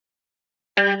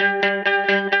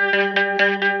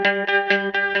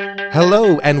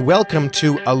Hello and welcome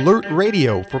to Alert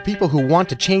Radio for people who want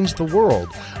to change the world.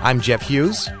 I'm Jeff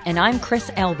Hughes. And I'm Chris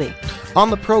Elby. On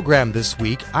the program this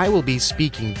week, I will be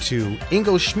speaking to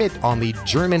Ingo Schmidt on the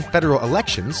German federal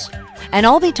elections. And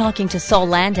I'll be talking to Saul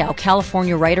Landau,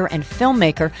 California writer and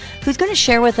filmmaker, who's going to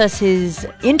share with us his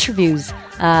interviews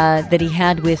that he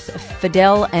had with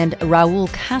Fidel and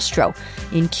Raul Castro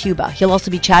in Cuba. He'll also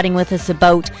be chatting with us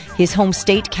about his home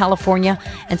state, California,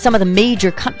 and some of the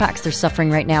major cutbacks they're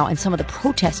suffering right now and some of the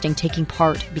protesting taking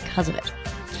part because of it.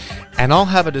 And I'll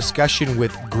have a discussion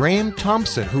with Graham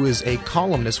Thompson, who is a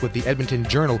columnist with the Edmonton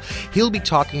Journal. He'll be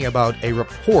talking about a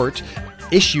report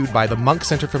issued by the Munk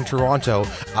Center from Toronto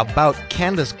about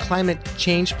Canada's climate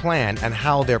change plan and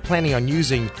how they're planning on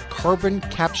using carbon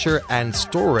capture and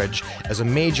storage as a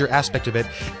major aspect of it.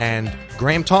 And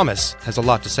Graham Thomas has a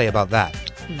lot to say about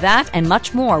that. That and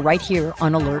much more right here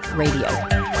on Alert Radio.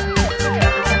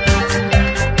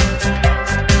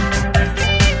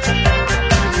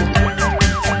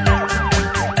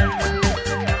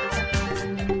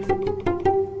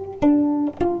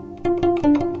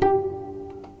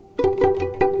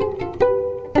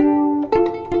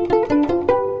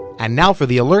 And now for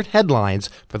the Alert headlines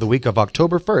for the week of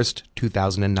October 1st,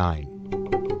 2009.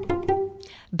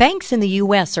 Banks in the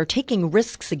U.S. are taking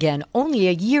risks again only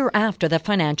a year after the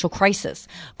financial crisis.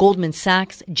 Goldman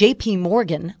Sachs, J.P.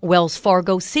 Morgan, Wells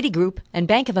Fargo, Citigroup, and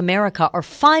Bank of America are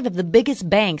five of the biggest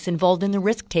banks involved in the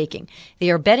risk-taking.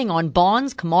 They are betting on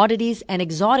bonds, commodities, and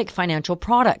exotic financial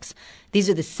products. These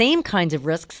are the same kinds of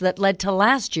risks that led to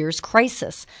last year's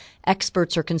crisis.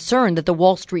 Experts are concerned that the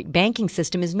Wall Street banking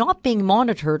system is not being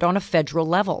monitored on a federal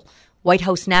level. White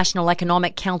House National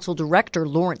Economic Council Director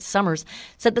Lawrence Summers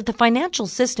said that the financial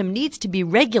system needs to be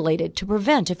regulated to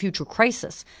prevent a future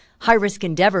crisis. High-risk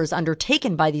endeavors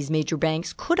undertaken by these major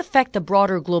banks could affect the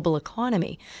broader global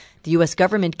economy. The U.S.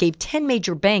 government gave 10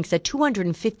 major banks a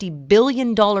 $250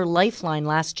 billion lifeline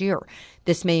last year.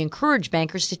 This may encourage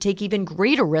bankers to take even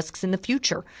greater risks in the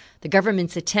future. The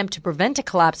government's attempt to prevent a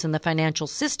collapse in the financial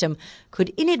system could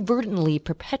inadvertently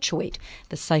perpetuate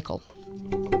the cycle.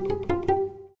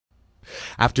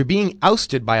 After being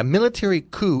ousted by a military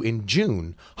coup in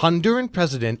June, Honduran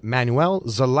President Manuel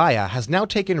Zelaya has now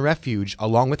taken refuge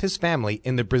along with his family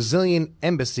in the Brazilian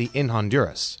embassy in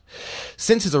Honduras.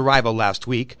 Since his arrival last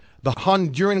week, the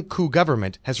Honduran coup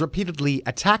government has repeatedly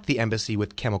attacked the embassy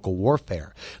with chemical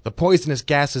warfare. The poisonous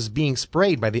gases being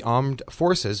sprayed by the armed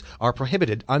forces are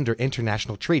prohibited under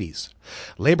international treaties.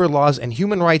 Labor laws and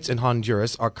human rights in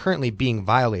Honduras are currently being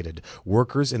violated.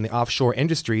 Workers in the offshore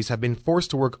industries have been forced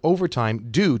to work overtime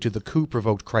due to the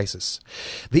coup-provoked crisis.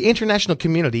 The international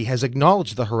community has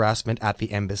acknowledged the harassment at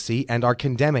the embassy and are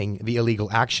condemning the illegal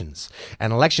actions.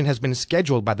 An election has been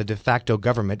scheduled by the de facto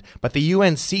government, but the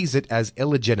UN sees it as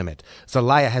illegitimate.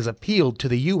 Zelaya has appealed to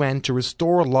the UN to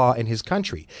restore law in his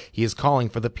country. He is calling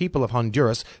for the people of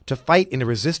Honduras to fight in a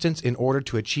resistance in order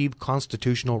to achieve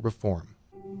constitutional reform.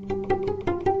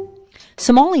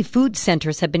 Somali food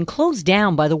centers have been closed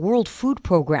down by the World Food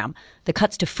Program. The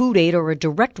cuts to food aid are a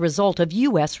direct result of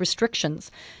U.S. restrictions.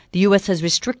 The U.S. has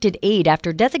restricted aid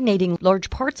after designating large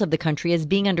parts of the country as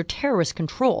being under terrorist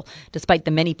control, despite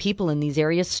the many people in these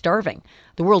areas starving.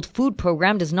 The World Food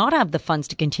Program does not have the funds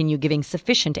to continue giving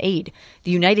sufficient aid.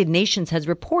 The United Nations has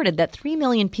reported that 3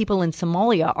 million people in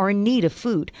Somalia are in need of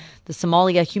food. The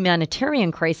Somalia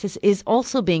humanitarian crisis is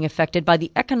also being affected by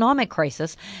the economic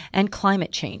crisis and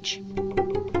climate change.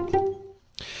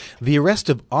 The arrest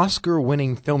of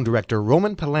Oscar-winning film director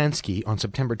Roman Polanski on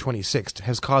September 26th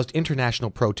has caused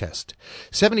international protest.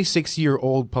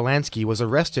 76-year-old Polanski was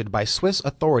arrested by Swiss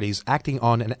authorities acting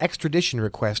on an extradition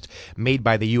request made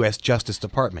by the U.S. Justice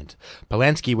Department.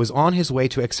 Polanski was on his way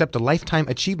to accept a Lifetime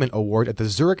Achievement Award at the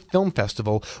Zurich Film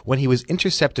Festival when he was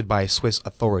intercepted by Swiss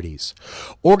authorities.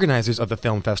 Organizers of the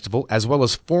film festival, as well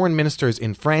as foreign ministers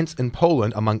in France and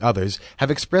Poland, among others, have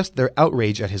expressed their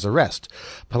outrage at his arrest.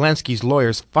 Polanski's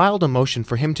lawyers filed a motion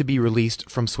for him to be released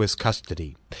from Swiss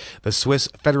custody. The Swiss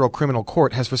Federal Criminal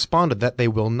Court has responded that they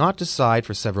will not decide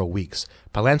for several weeks.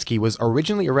 Polanski was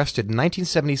originally arrested in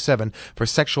 1977 for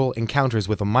sexual encounters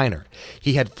with a minor.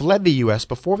 He had fled the U.S.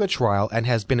 before the trial and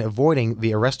has been avoiding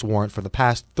the arrest warrant for the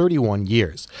past 31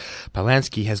 years.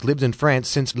 Polanski has lived in France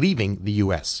since leaving the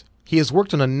U.S. He has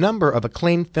worked on a number of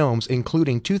acclaimed films,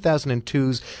 including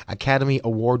 2002's Academy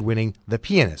Award-winning The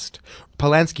Pianist.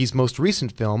 Polanski's most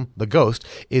recent film, The Ghost,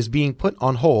 is being put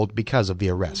on hold because of the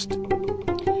arrest.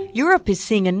 Europe is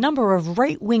seeing a number of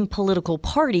right-wing political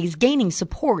parties gaining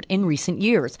support in recent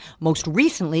years. Most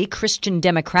recently, Christian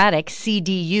Democratic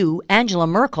CDU Angela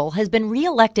Merkel has been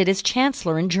re-elected as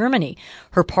chancellor in Germany.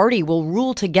 Her party will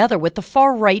rule together with the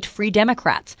far-right Free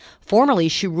Democrats. Formerly,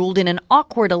 she ruled in an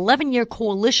awkward 11-year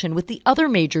coalition with the other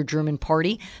major German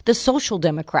party, the Social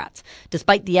Democrats.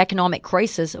 Despite the economic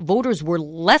crisis, voters were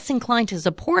less inclined to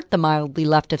support the mildly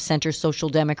left-of-center Social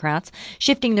Democrats,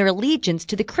 shifting their allegiance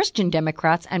to the Christian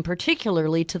Democrats and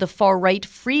particularly to the far-right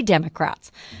Free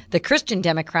Democrats. The Christian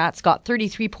Democrats got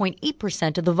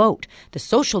 33.8% of the vote. The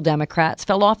Social Democrats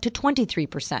fell off to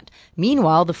 23%.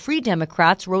 Meanwhile, the Free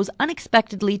Democrats rose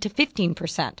unexpectedly to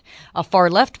 15%. A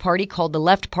far-left party called the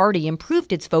Left Party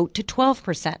improved its vote to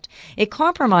 12%. It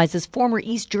compromises former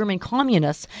East German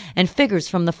communists and figures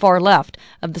from the far left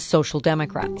of the Social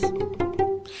Democrats.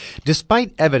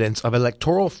 Despite evidence of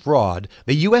electoral fraud,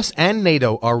 the U.S. and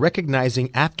NATO are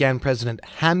recognizing Afghan President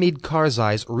Hamid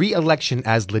Karzai's re-election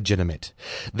as legitimate.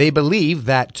 They believe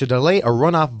that to delay a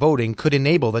runoff voting could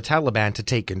enable the Taliban to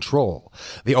take control.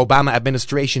 The Obama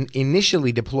administration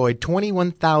initially deployed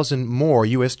 21,000 more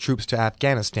U.S. troops to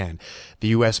Afghanistan. The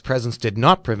U.S. presence did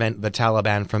not prevent the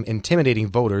Taliban from intimidating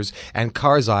voters and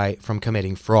Karzai from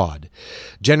committing fraud.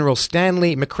 General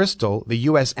Stanley McChrystal, the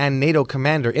U.S. and NATO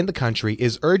commander in the country,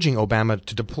 is urging Obama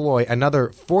to deploy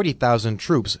another 40,000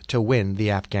 troops to win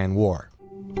the Afghan war.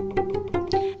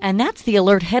 And that's the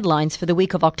alert headlines for the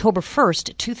week of October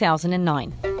 1st,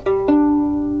 2009.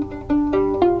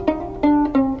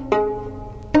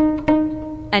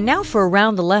 And now for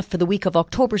Around the Left for the week of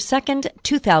October 2nd,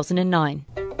 2009.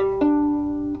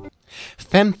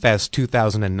 FemFest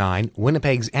 2009,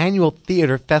 Winnipeg's annual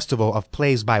theater festival of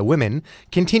plays by women,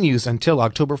 continues until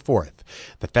October 4th.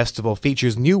 The festival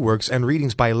features new works and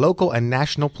readings by local and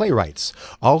national playwrights.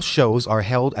 All shows are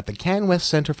held at the CanWest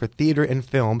Centre for Theatre and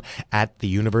Film at the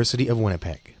University of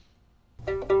Winnipeg.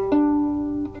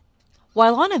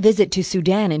 While on a visit to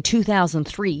Sudan in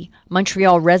 2003,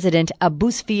 Montreal resident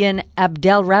Abousfian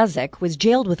Abdelrazek was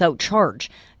jailed without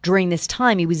charge. During this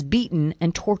time, he was beaten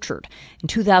and tortured. In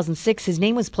 2006, his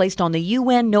name was placed on the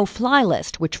UN no-fly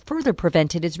list, which further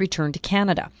prevented his return to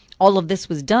Canada. All of this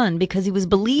was done because he was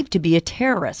believed to be a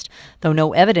terrorist, though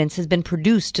no evidence has been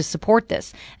produced to support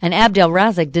this, and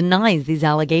Abdelrazek denies these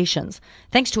allegations.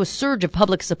 Thanks to a surge of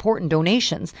public support and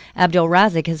donations,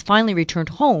 Abdelrazek has finally returned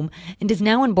home and is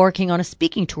now embarking on a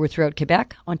speaking tour throughout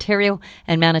Quebec, Ontario,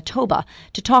 and Manitoba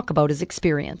to talk about his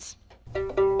experience.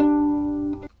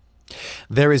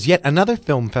 There is yet another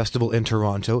film festival in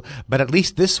Toronto, but at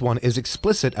least this one is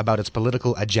explicit about its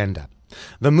political agenda.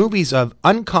 The Movies of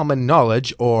Uncommon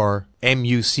Knowledge, or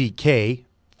MUCK,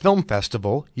 Film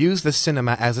Festival use the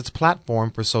cinema as its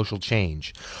platform for social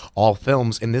change. All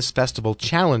films in this festival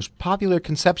challenge popular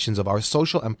conceptions of our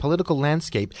social and political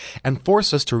landscape and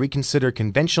force us to reconsider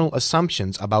conventional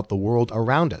assumptions about the world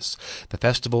around us. The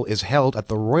festival is held at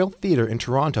the Royal Theatre in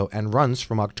Toronto and runs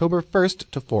from October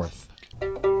 1st to 4th.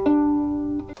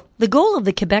 The goal of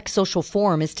the Quebec Social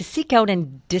Forum is to seek out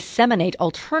and disseminate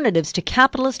alternatives to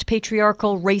capitalist,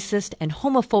 patriarchal, racist, and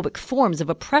homophobic forms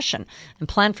of oppression and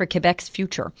plan for Quebec's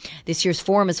future. This year's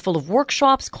forum is full of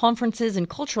workshops, conferences, and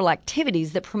cultural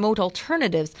activities that promote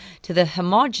alternatives to the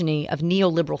homogeny of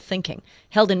neoliberal thinking.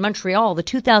 Held in Montreal, the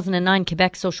 2009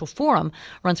 Quebec Social Forum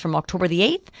runs from October the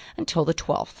 8th until the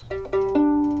 12th.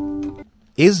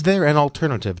 Is there an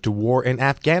alternative to war in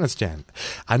Afghanistan?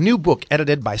 A new book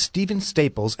edited by Stephen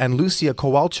Staples and Lucia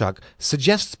Kowalchuk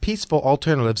suggests peaceful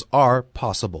alternatives are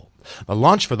possible. The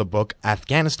launch for the book,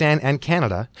 Afghanistan and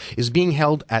Canada, is being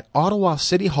held at Ottawa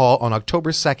City Hall on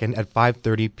October 2nd at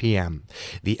 5:30 p.m.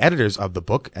 The editors of the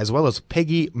book, as well as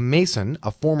Peggy Mason,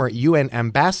 a former UN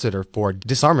ambassador for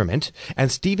disarmament,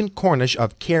 and Stephen Cornish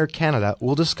of CARE Canada,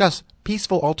 will discuss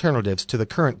peaceful alternatives to the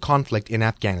current conflict in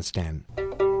Afghanistan.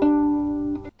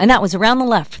 And that was Around the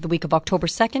Left for the week of October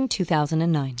 2nd,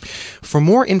 2009. For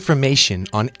more information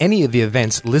on any of the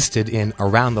events listed in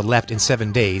Around the Left in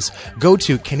 7 days, go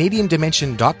to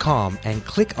CanadianDimension.com and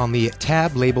click on the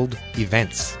tab labeled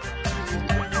Events.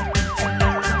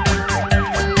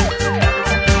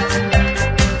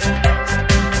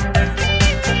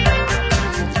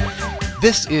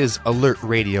 This is Alert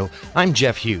Radio. I'm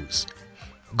Jeff Hughes.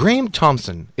 Graham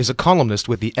Thompson is a columnist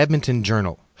with the Edmonton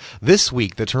Journal. This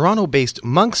week, the Toronto-based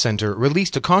Munk Centre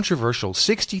released a controversial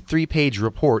 63-page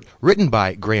report written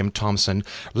by Graham Thompson,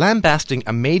 lambasting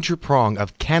a major prong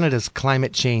of Canada's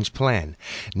climate change plan,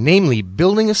 namely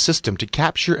building a system to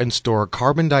capture and store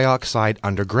carbon dioxide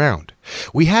underground.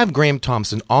 We have Graham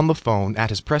Thompson on the phone at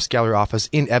his press gallery office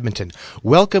in Edmonton.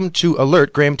 Welcome to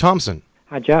Alert, Graham Thompson.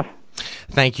 Hi, Jeff.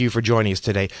 Thank you for joining us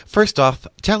today. First off,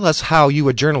 tell us how you,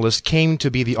 a journalist, came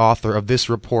to be the author of this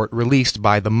report released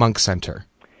by the Munk Center.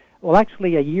 Well,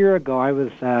 actually, a year ago, I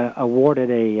was awarded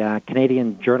a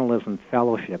Canadian Journalism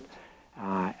Fellowship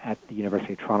at the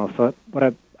University of Toronto. So what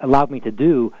it allowed me to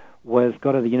do was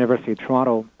go to the University of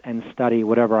Toronto and study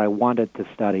whatever I wanted to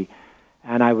study.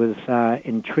 And I was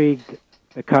intrigued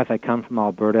because I come from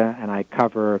Alberta and I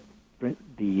cover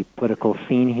the political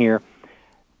scene here.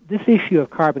 This issue of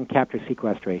carbon capture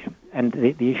sequestration and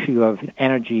the issue of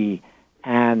energy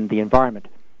and the environment.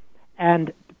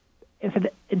 And it's an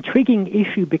intriguing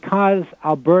issue because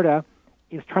Alberta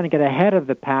is trying to get ahead of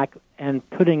the pack and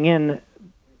putting in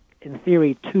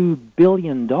theory, $2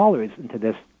 billion into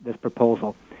this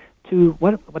proposal.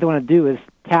 What they want to do is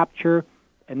capture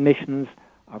emissions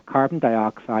of carbon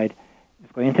dioxide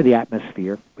that's going into the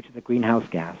atmosphere, which is a greenhouse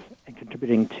gas, and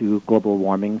contributing to global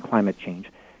warming, climate change.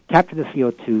 Capture the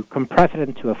CO2, compress it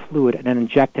into a fluid, and then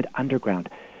inject it underground.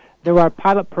 There are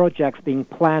pilot projects being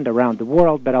planned around the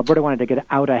world, but Alberta wanted to get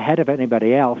out ahead of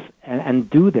anybody else and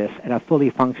do this in a fully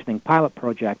functioning pilot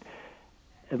project,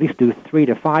 at least do 3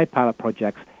 to 5 pilot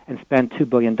projects, and spend $2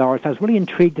 billion. I was really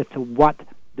intrigued as to what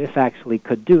this actually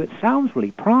could do. It sounds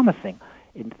really promising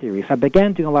in theory. So I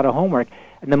began doing a lot of homework,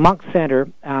 and the Munk Center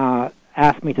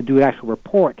asked me to do an actual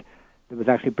report that was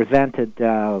actually presented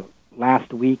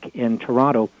last week in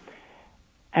Toronto.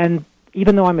 And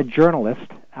even though I'm a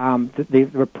journalist, the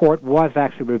report was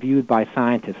actually reviewed by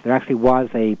scientists. There actually was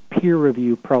a peer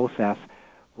review process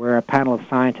where a panel of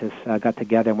scientists got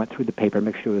together and went through the paper to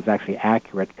make sure it was actually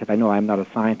accurate, because I know I'm not a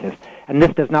scientist. And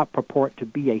this does not purport to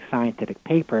be a scientific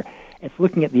paper. It's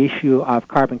looking at the issue of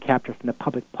carbon capture from the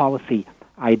public policy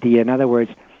idea. In other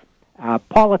words,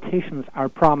 politicians are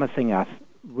promising us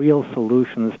real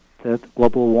solutions to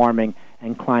global warming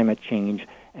and climate change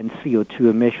and CO2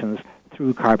 emissions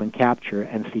through carbon capture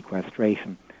and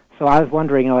sequestration. So I was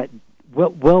wondering,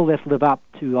 will this live up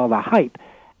to all the hype?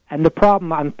 And the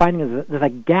problem I'm finding is that there's a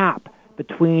gap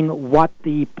between what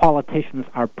the politicians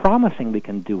are promising we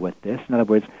can do with this, in other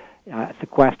words,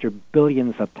 sequester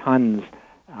billions of tons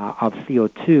of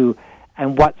CO2,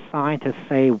 and what scientists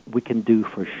say we can do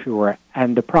for sure.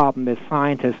 And the problem is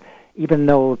scientists, even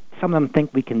though some of them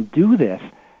think we can do this,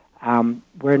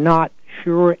 we're not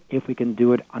sure if we can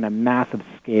do it on a massive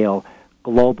scale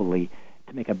globally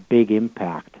to make a big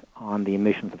impact on the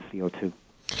emissions of CO2.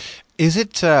 Is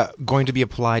it going to be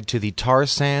applied to the tar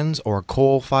sands or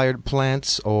coal-fired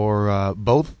plants or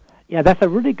both? Yeah, that's a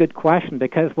really good question,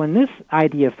 because when this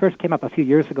idea first came up a few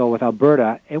years ago with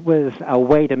Alberta, it was a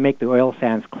way to make the oil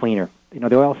sands cleaner. You know,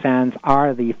 the oil sands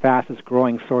are the fastest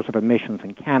growing source of emissions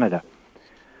in Canada.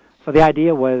 So the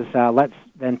idea was let's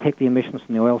then take the emissions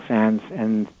from the oil sands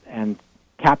and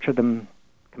capture them,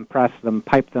 compress them,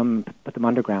 pipe them, put them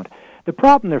underground. The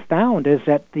problem they found is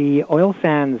that the oil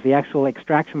sands, the actual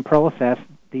extraction process,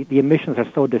 the emissions are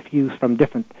so diffuse from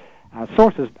different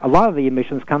sources. A lot of the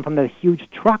emissions come from the huge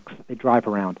trucks that they drive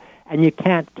around, and you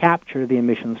can't capture the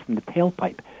emissions from the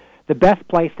tailpipe. The best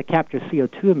place to capture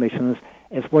CO2 emissions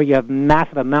is where you have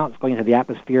massive amounts going into the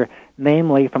atmosphere,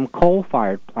 namely from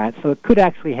coal-fired plants. So it could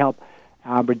actually help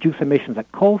reduce emissions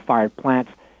at coal-fired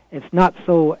plants. It's not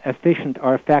so efficient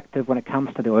or effective when it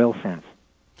comes to the oil sands.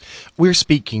 We're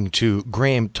speaking to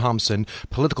Graham Thompson,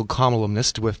 political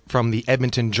columnist from the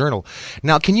Edmonton Journal.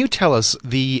 Now, can you tell us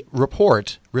the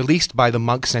report released by the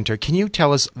Munk Center? Can you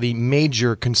tell us the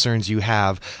major concerns you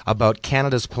have about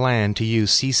Canada's plan to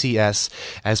use CCS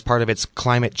as part of its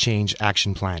climate change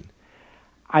action plan?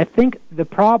 I think the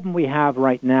problem we have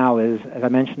right now is, as I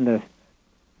mentioned,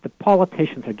 the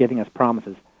politicians are giving us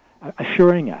promises,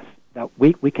 assuring us that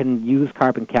we can use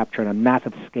carbon capture on a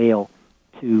massive scale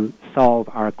to solve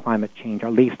our climate change, or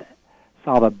at least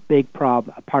solve a big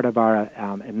problem, a part of our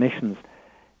emissions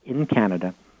in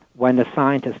Canada, when the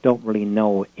scientists don't really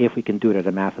know if we can do it at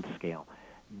a massive scale.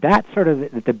 That's sort of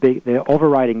the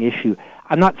overriding issue.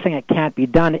 I'm not saying it can't be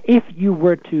done. If you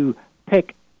were to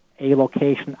pick a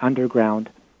location underground,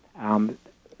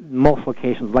 most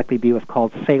locations likely be what's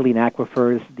called saline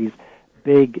aquifers, these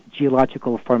big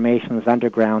geological formations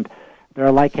underground.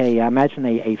 They're like imagine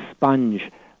a sponge,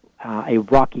 a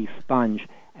rocky sponge,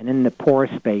 and in the pore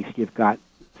space you've got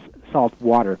salt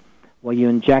water. Well, you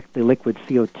inject the liquid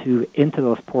CO2 into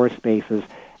those pore spaces,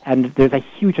 and there's a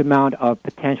huge amount of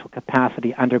potential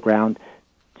capacity underground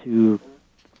to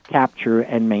capture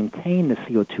and maintain the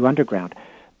CO2 underground.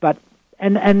 But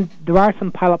and there are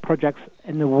some pilot projects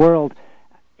in the world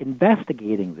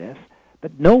investigating this,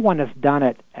 but no one has done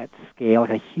it at scale,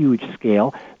 at a huge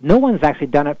scale. No one's actually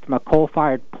done it from a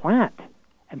coal-fired plant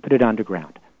and put it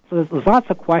underground. So there's lots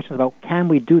of questions about, can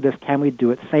we do this? Can we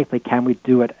do it safely? Can we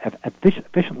do it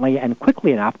efficiently and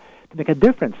quickly enough to make a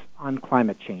difference on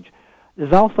climate change?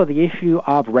 There's also the issue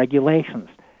of regulations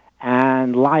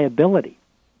and liability.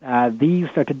 These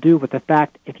are to do with the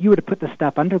fact, if you were to put this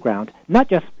stuff underground, not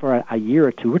just for a year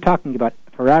or two, we're talking about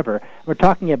forever. We're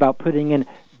talking about putting in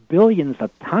billions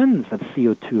of tons of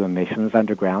CO2 emissions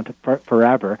underground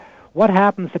forever. What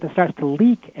happens if it starts to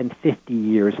leak in 50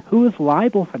 years? Who is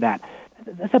liable for that?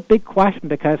 That's a big question,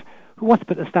 because who wants to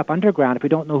put this stuff underground if we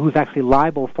don't know who's actually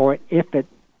liable for it, if it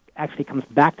actually comes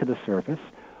back to the surface,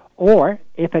 or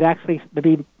if it actually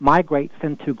maybe migrates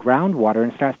into groundwater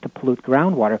and starts to pollute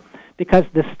groundwater? Because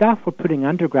the stuff we're putting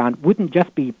underground wouldn't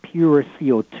just be pure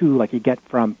CO2 like you get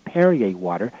from Perrier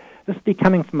water. This would be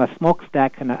coming from a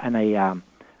smokestack and a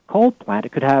coal plant.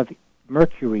 It could have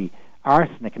mercury,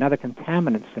 arsenic, and other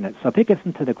contaminants in it. So if it gets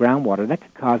into the groundwater, that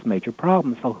could cause major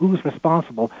problems. So who's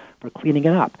responsible for cleaning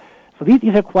it up? So these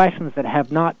are questions that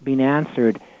have not been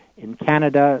answered in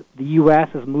Canada. The U.S.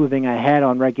 is moving ahead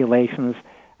on regulations.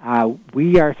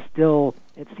 We are still,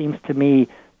 it seems to me,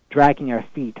 dragging our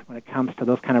feet when it comes to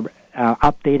those kind of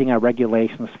updating our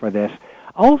regulations for this.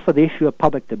 Also, the issue of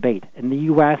public debate. In the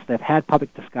U.S., they've had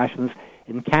public discussions.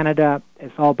 In Canada,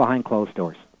 it's all behind closed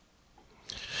doors.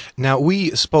 Now,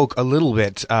 we spoke a little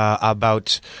bit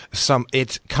about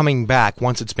it coming back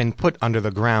once it's been put under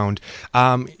the ground.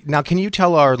 Now, can you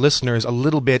tell our listeners a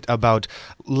little bit about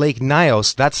Lake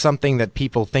Nyos? That's something that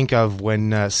people think of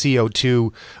when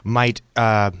CO2 might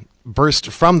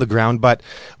burst from the ground, but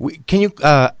can you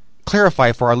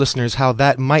clarify for our listeners how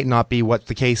that might not be what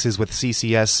the case is with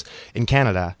CCS in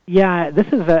Canada? Yeah, this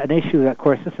is an issue. Of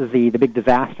course, this is the big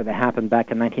disaster that happened back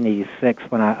in 1986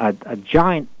 when a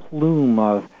giant plume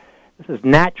of this is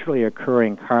naturally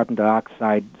occurring carbon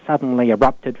dioxide suddenly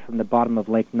erupted from the bottom of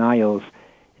Lake Nyos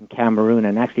in Cameroon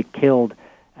and actually killed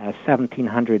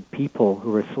 1,700 people who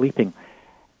were sleeping.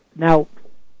 Now,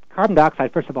 carbon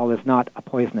dioxide, first of all, is not a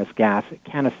poisonous gas. It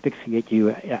can asphyxiate you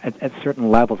at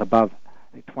certain levels above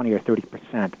 20 or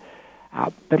 30%.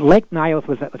 But Lake Nyos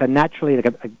was a naturally,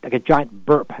 like a giant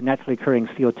burp, a naturally occurring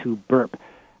CO2 burp.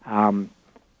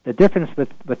 The difference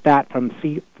with that from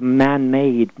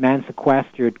man-made,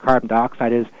 man-sequestered carbon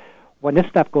dioxide is when this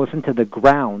stuff goes into the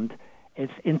ground,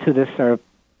 it's into this sort of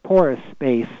porous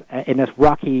space in this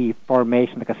rocky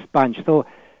formation, like a sponge. So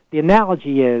the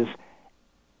analogy is,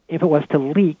 if it was to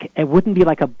leak, it wouldn't be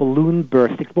like a balloon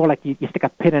burst. It's more like you stick a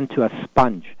pin into a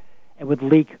sponge. It would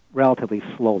leak relatively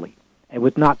slowly. It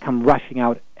would not come rushing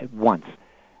out at once.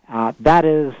 That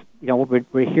is, what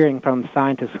we're hearing from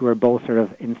scientists who are both sort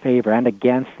of in favor and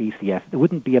against CCS. There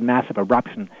wouldn't be a massive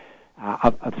eruption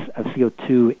of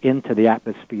CO2 into the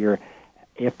atmosphere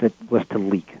if it was to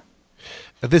leak.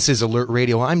 This is Alert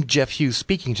Radio. I'm Jeff Hughes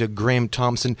speaking to Graham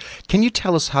Thompson. Can you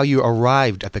tell us how you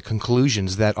arrived at the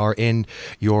conclusions that are in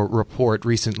your report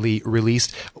recently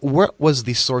released? What was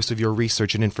the source of your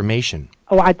research and information?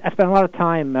 I spent a lot of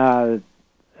time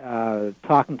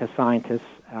talking to scientists.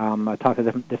 I talked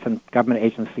to different government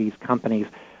agencies, companies.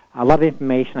 A lot of the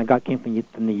information I got came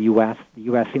from the U.S. The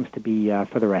U.S. seems to be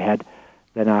further ahead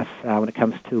than us when it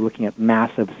comes to looking at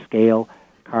massive scale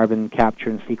carbon capture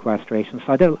and sequestration.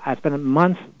 So I spent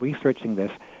months researching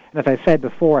this. And as I said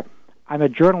before, I'm a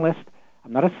journalist.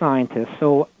 I'm not a scientist.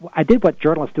 So I did what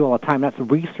journalists do all the time. That's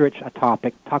research a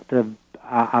topic, talk to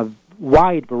a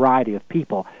wide variety of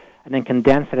people, and then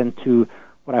condense it into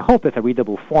what I hope is a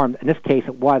readable form. In this case,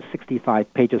 it was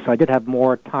 65 pages, so I did have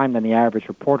more time than the average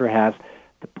reporter has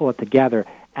to pull it together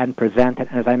and present it.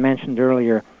 And as I mentioned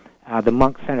earlier, the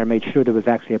Munk Center made sure there was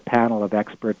actually a panel of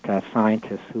expert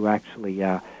scientists who actually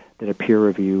did a peer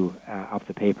review of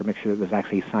the paper, make sure it was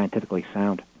actually scientifically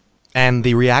sound. And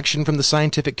the reaction from the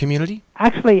scientific community?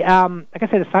 Actually, like I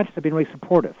said, the scientists have been really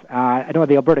supportive. I know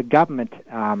the Alberta government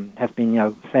has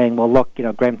been, saying, well, look,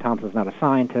 Graham Thompson's not a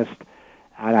scientist,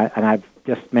 and I've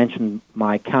just mentioned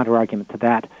my counter-argument to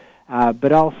that.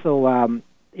 But also,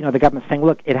 the government's saying,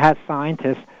 look, it has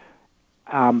scientists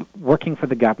working for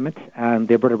the government and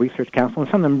the Alberta Research Council, and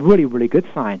some of them really, really good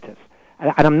scientists.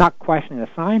 And I'm not questioning the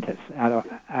scientists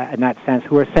in that sense,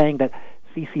 who are saying that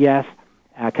CCS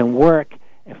can work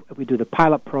if we do the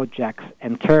pilot projects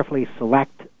and carefully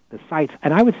select the sites.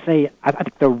 And I would say, I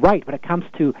think they're right when it comes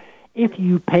to, if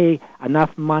you pay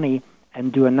enough money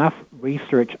and do enough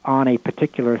research on a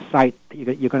particular site,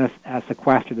 you're going to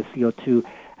sequester the CO2,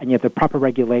 and you have the proper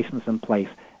regulations in place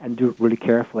and do it really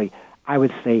carefully, I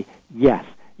would say, yes,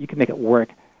 you can make it work.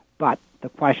 But the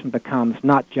question becomes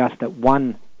not just at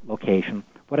one location.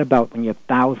 What about when you have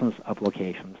thousands of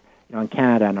locations, in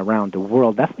Canada and around the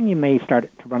world? That's when you may start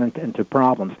to run into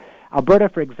problems. Alberta,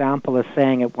 for example, is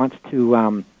saying it wants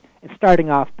to It's starting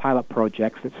off pilot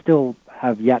projects that still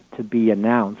have yet to be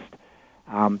announced,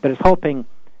 but it's hoping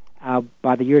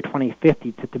by the year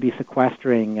 2050 to be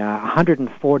sequestering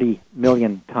 140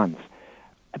 million tons.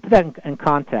 To put that in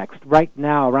context, right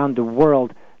now around the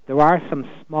world, there are some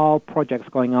small projects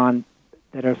going on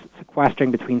that are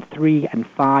sequestering between 3 and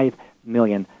 5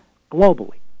 million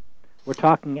globally. We're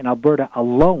talking in Alberta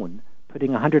alone,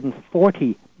 putting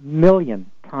 140 million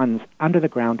tons under the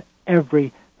ground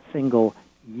every single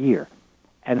year.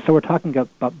 And so we're talking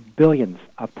about billions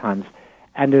of tons.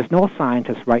 And there's no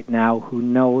scientist right now who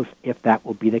knows if that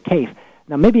will be the case.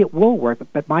 Now, maybe it will work,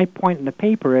 but my point in the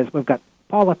paper is we've got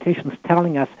politicians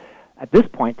telling us at this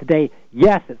point today,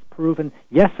 yes, it's proven,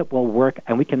 yes, it will work,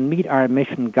 and we can meet our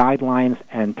emission guidelines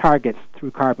and targets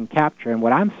through carbon capture. And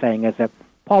what I'm saying is that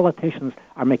politicians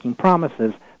are making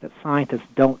promises that scientists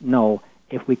don't know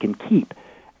if we can keep.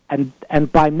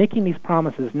 And by making these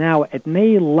promises now, it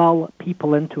may lull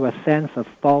people into a sense of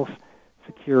false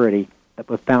security that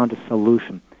we've found a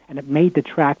solution. And it may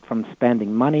detract from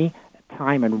spending money,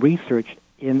 time, and research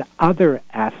in other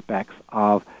aspects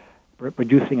of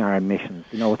reducing our emissions,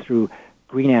 through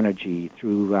green energy,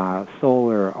 through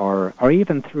solar, or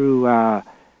even through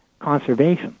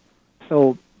conservation.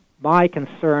 So my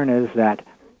concern is that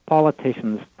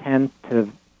politicians tend to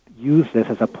use this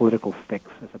as a political fix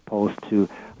as opposed to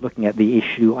looking at the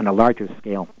issue on a larger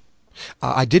scale.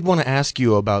 I did want to ask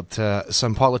you about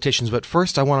some politicians, but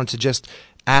first I wanted to just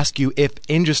ask you if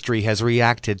industry has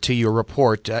reacted to your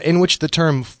report in which the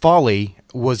term folly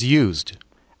was used.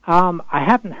 I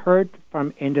haven't heard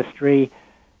from industry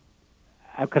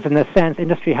because in a sense,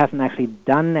 industry hasn't actually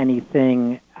done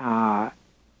anything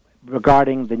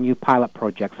regarding the new pilot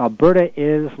projects. Alberta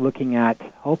is looking at,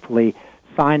 hopefully,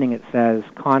 signing, it says,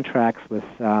 contracts with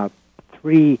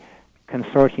 3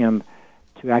 consortium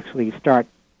to actually start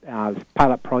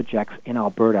pilot projects in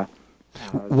Alberta.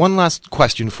 One last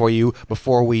question for you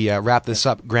before we wrap this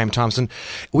up, Graham Thompson.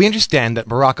 We understand that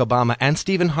Barack Obama and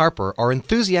Stephen Harper are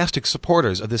enthusiastic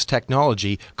supporters of this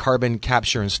technology, carbon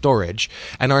capture and storage,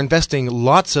 and are investing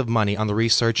lots of money on the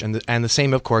research and the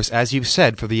same, of course, as you've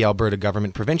said, for the Alberta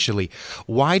government provincially.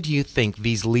 Why do you think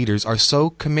these leaders are so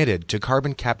committed to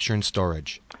carbon capture and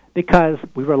storage? Because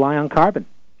we rely on carbon.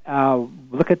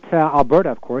 Look at Alberta,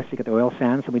 of course. You get the oil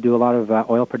sands, and we do a lot of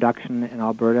oil production in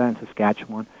Alberta and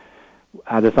Saskatchewan.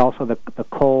 There's also the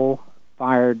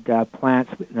coal-fired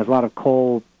plants. There's a lot of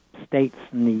coal states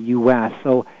in the U.S.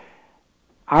 So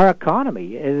our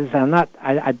economy is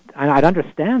I'd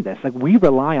understand this. Like, we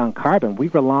rely on carbon. We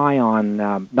rely on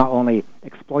not only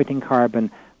exploiting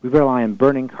carbon, we rely on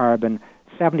burning carbon.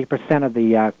 70%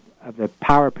 of the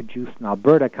power produced in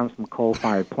Alberta comes from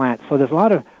coal-fired plants. So there's a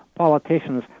lot of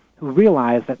politicians who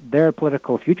realize that their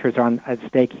political futures are at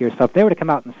stake here. So if they were to come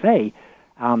out and say,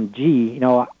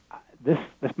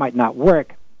 this might not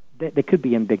work, they could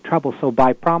be in big trouble. So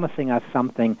by promising us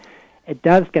something, it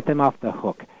does get them off the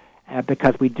hook,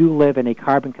 because we do live in a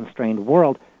carbon-constrained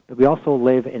world, but we also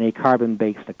live in a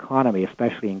carbon-based economy,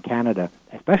 especially in Canada,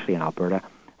 especially in Alberta.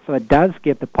 So it does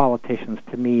give the politicians,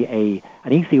 to me,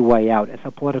 an easy way out. It's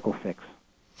a political fix.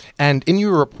 And in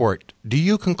your report, do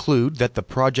you conclude that the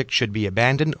project should be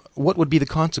abandoned? What would be the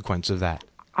consequence of that?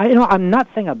 I'm not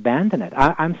saying abandon it.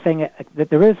 I'm saying that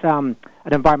there is an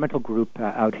environmental group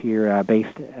out here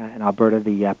based in Alberta,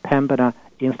 the Pembina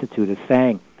Institute, is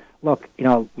saying, look,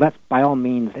 let's by all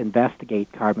means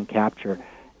investigate carbon capture,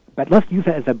 but let's use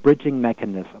it as a bridging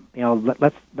mechanism.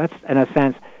 Let's in a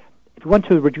sense, if we want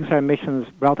to reduce our emissions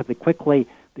relatively quickly,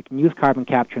 we can use carbon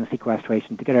capture and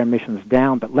sequestration to get our emissions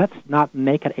down, but let's not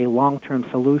make it a long-term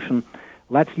solution.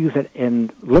 Let's use it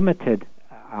in limited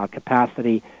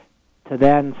capacity to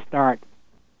then start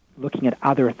looking at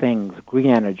other things, green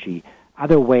energy,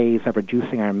 other ways of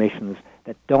reducing our emissions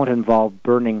that don't involve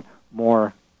burning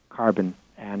more carbon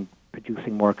and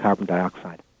producing more carbon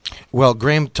dioxide. Well,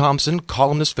 Graham Thompson,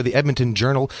 columnist for the Edmonton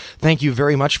Journal, thank you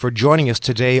very much for joining us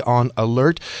today on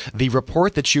Alert. The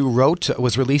report that you wrote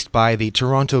was released by the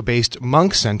Toronto-based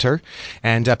Munk Centre,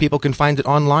 and people can find it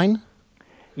online?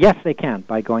 Yes, they can,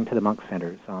 by going to the Munk Centre.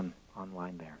 It's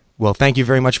online there. Well, thank you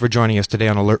very much for joining us today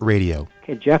on Alert Radio.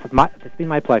 Okay, Jeff, it's been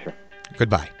my pleasure.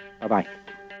 Goodbye. Bye-bye.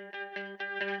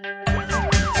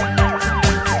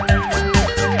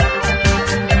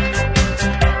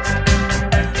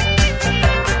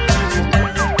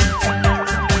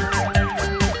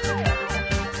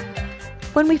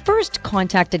 When we first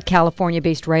contacted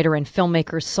California-based writer and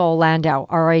filmmaker Saul Landau,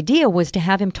 our idea was to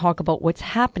have him talk about what's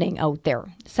happening out there.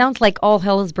 Sounds like all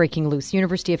hell is breaking loose.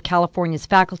 University of California's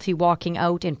faculty walking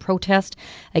out in protest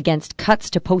against cuts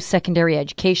to post-secondary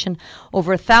education.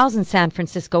 Over 1,000 San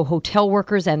Francisco hotel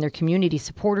workers and their community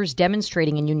supporters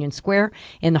demonstrating in Union Square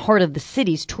in the heart of the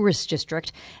city's tourist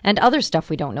district, and other stuff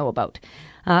we don't know about.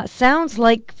 Sounds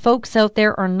like folks out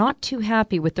there are not too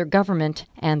happy with their government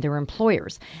and their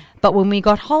employers. But when we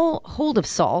got hold of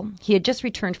Saul, he had just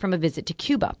returned from a visit to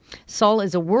Cuba. Saul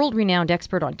is a world-renowned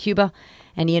expert on Cuba,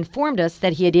 and he informed us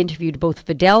that he had interviewed both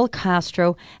Fidel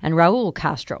Castro and Raul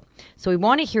Castro. So we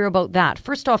want to hear about that.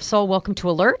 First off, Saul, welcome to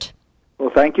Alert. Well,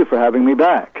 thank you for having me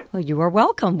back. Well, you are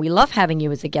welcome. We love having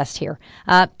you as a guest here.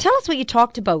 Tell us what you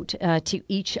talked about to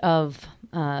each of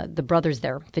the brothers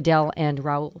there, Fidel and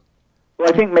Raul. Well,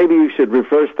 I think maybe you should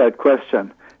reverse that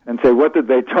question and say, what did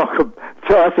they talk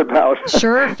to us about?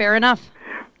 Sure, fair enough.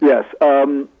 Yes.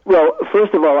 Well,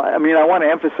 first of all, I want to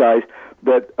emphasize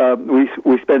that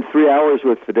we spent 3 hours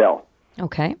with Fidel.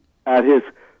 Okay. At his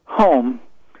home.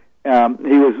 He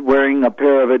was wearing a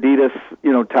pair of Adidas,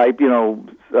 type,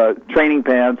 training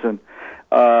pants and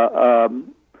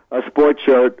a sports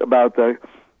shirt about the,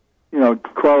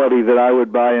 quality that I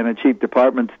would buy in a cheap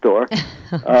department store.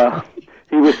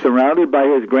 He was surrounded by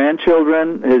his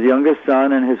grandchildren, his youngest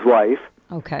son, and his wife.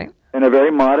 Okay. In a very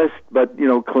modest but,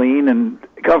 clean and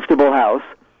comfortable house.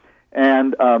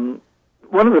 And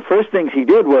one of the first things he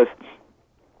did was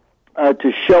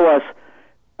to show us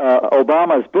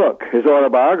Obama's book, his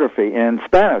autobiography, in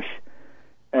Spanish.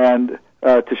 And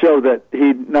to show that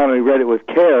he not only read it with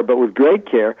care, but with great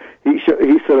care, he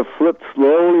sort of flipped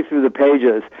slowly through the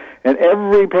pages. And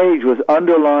every page was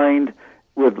underlined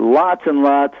with lots and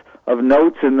lots of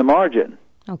notes in the margin.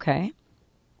 Okay.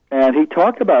 And he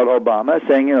talked about Obama,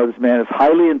 saying, this man is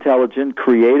highly intelligent,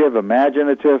 creative,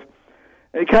 imaginative.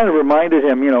 And it kind of reminded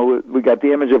him, we got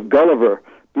the image of Gulliver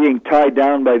being tied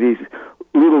down by these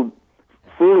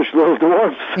foolish little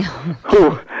dwarfs.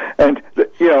 So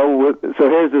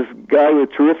here's this guy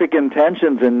with terrific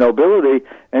intentions and nobility,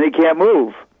 and he can't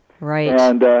move. Right.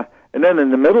 And then in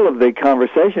the middle of the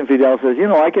conversation, Fidel says,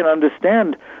 I can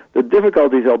understand the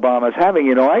difficulties Obama's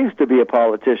having. I used to be a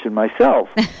politician myself.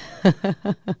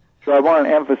 So I want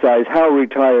to emphasize how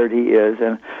retired he is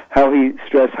and how he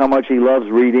stressed how much he loves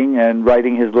reading and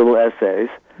writing his little essays.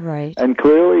 Right. And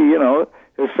clearly,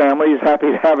 his family is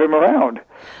happy to have him around.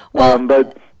 Well,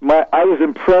 but I was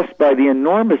impressed by the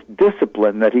enormous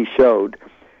discipline that he showed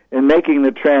in making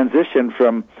the transition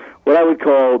from what I would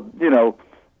call,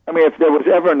 if there was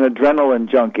ever an adrenaline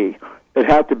junkie, it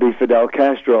had to be Fidel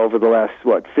Castro over the last,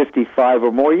 55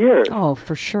 or more years. Oh,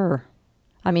 for sure.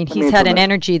 He's had an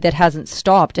energy that hasn't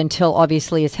stopped until,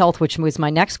 obviously, his health, which was my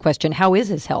next question. How is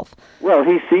his health? Well,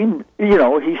 he seemed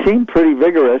pretty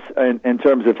vigorous in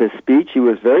terms of his speech. He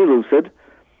was very lucid.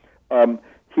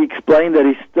 He explained that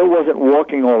he still wasn't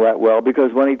walking all that well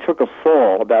because when he took a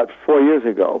fall about 4 years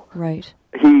ago, right,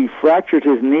 he fractured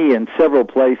his knee in several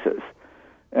places.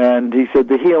 And he said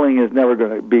the healing is never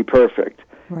going to be perfect.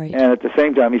 Right. And at the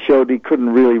same time, he showed he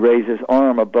couldn't really raise his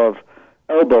arm above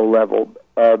elbow level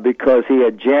because he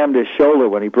had jammed his shoulder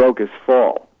when he broke his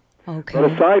fall. Okay.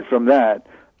 But aside from that,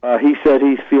 he said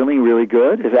he's feeling really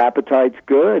good. His appetite's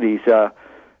good. He's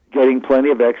getting plenty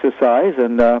of exercise,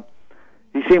 and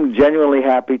he seemed genuinely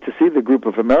happy to see the group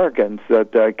of Americans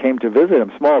that came to visit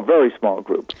him. Small, very small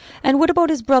group. And what about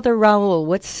his brother Raul?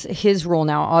 What's his role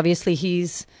now? Obviously,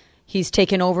 he's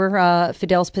taken over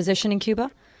Fidel's position in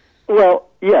Cuba? Well,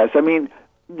 yes.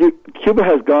 Cuba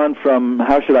has gone from,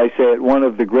 how should I say it, one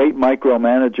of the great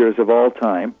micromanagers of all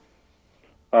time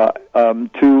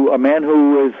to a man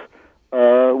who is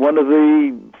one of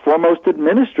the foremost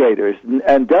administrators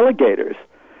and delegators.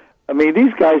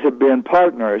 These guys have been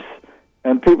partners,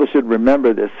 and people should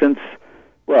remember this, since,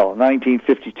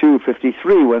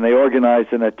 1952-53, when they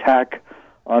organized an attack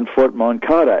on Fort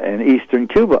Moncada in eastern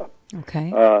Cuba.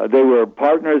 Okay. They were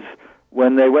partners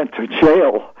when they went to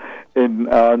jail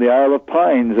on the Isle of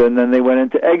Pines, and then they went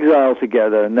into exile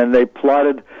together, and then they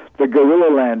plotted the guerrilla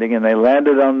landing, and they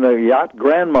landed on the yacht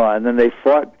Grandma, and then they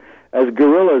fought as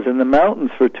guerrillas in the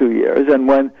mountains for 2 years. And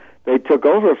when they took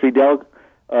over, Fidel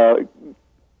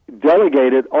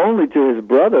delegated only to his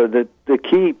brother the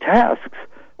key tasks,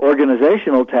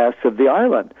 organizational tasks of the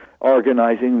island,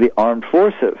 organizing the armed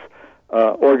forces,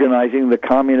 organizing the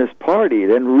Communist Party,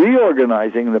 then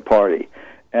reorganizing the party.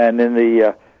 And in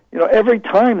the, every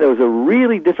time there was a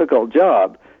really difficult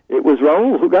job, it was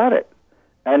Raul who got it,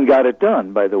 and got it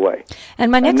done, by the way.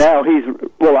 And now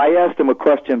I asked him a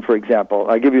question, for example.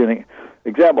 I'll give you an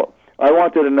example. I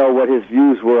wanted to know what his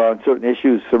views were on certain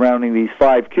issues surrounding these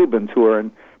 5 Cubans who are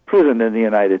in prison in the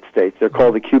United States. They're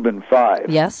called the Cuban Five.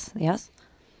 Yes.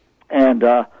 And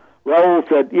Raul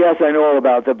said, yes, I know all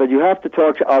about that, but you have to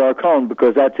talk to Alarcón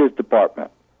because that's his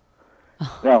department.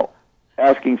 Now,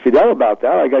 asking Fidel about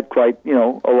that, I got quite, a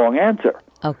long answer.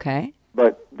 Okay.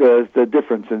 But there's the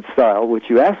difference in style, which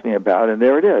you asked me about, and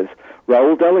there it is.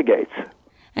 Raul delegates.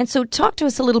 And so talk to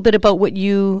us a little bit about what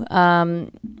you,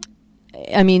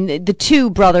 the two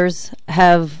brothers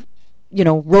have,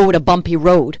 rode a bumpy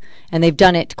road, and they've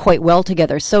done it quite well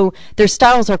together. So their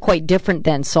styles are quite different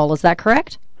then, Saul, is that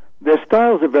correct? Their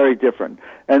styles are very different,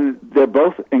 and they're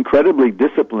both incredibly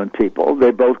disciplined people.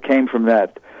 They both came from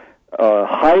that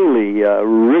highly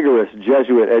rigorous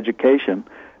Jesuit education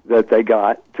that they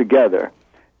got together,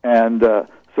 and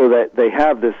so that they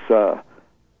have this,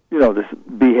 this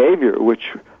behavior in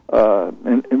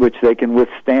which they can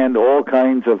withstand all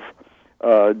kinds of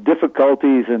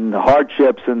difficulties and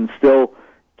hardships and still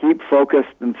keep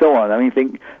focused and so on. I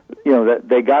mean, that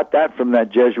they got that from that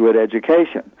Jesuit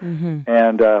education. Mm-hmm.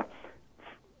 And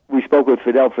we spoke with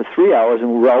Fidel for 3 hours,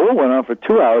 and Raul went on for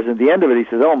 2 hours. At the end of it, he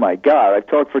says, "Oh my God, I've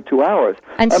talked for 2 hours.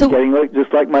 I'm getting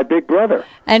just like my big brother."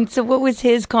 And so, what was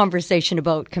his conversation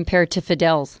about compared to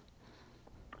Fidel's?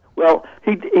 Well,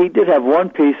 he did have one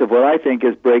piece of what I think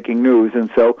is breaking news,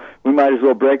 and so we might as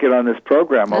well break it on this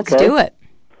program. Let's okay? do it.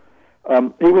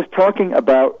 He was talking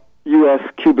about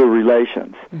U.S.-Cuba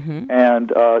relations, mm-hmm.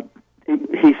 and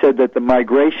he said that the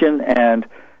migration and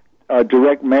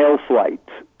direct mail flight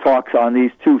talks on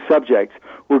these two subjects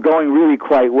were going really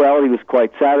quite well. He was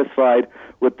quite satisfied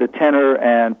with the tenor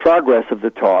and progress of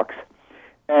the talks.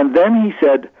 And then he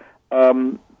said,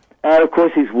 and of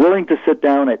course he's willing to sit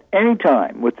down at any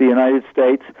time with the United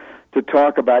States to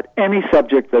talk about any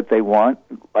subject that they want,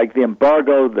 like the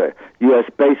embargo, the U.S.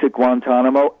 base at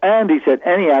Guantanamo, and he said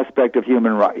any aspect of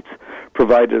human rights,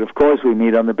 provided, of course, we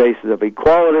meet on the basis of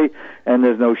equality and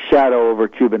there's no shadow over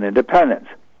Cuban independence.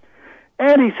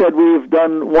 And he said we've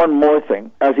done one more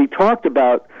thing. As he talked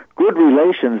about good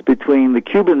relations between the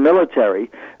Cuban military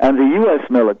and the U.S.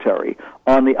 military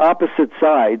on the opposite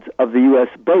sides of the U.S.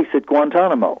 base at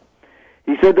Guantanamo.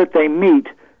 He said that they meet,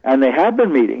 and they have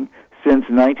been meeting since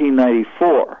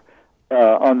 1994,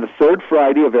 on the third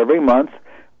Friday of every month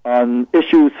on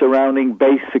issues surrounding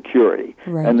base security,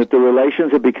 right. And that the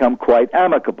relations have become quite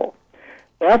amicable.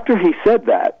 After he said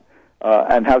that,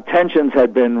 and how tensions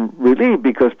had been relieved,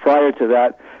 because prior to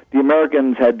that, the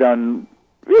Americans had done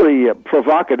really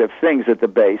provocative things at the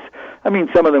base. I mean,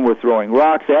 some of them were throwing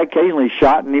rocks. They occasionally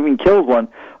shot and even killed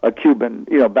a Cuban,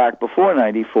 back before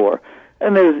 94.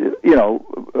 And there's,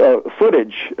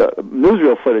 footage,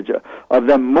 newsreel footage of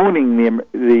them mooning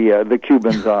the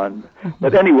Cubans on.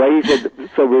 But anyway, he said,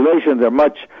 so relations are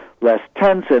much less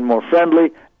tense and more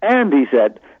friendly. And he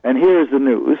said, and here's the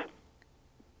news,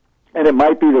 and it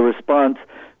might be the response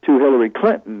to Hillary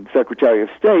Clinton, Secretary of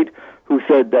State, who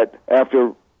said that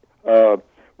after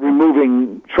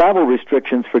removing travel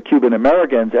restrictions for Cuban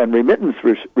Americans and remittance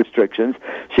restrictions,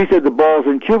 she said the ball's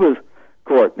in Cuba's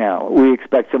court now. We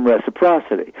expect some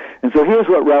reciprocity. And so here's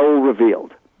what Raul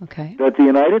revealed. Okay. That the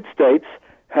United States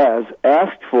has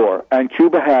asked for, and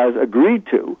Cuba has agreed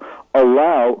to,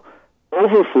 allow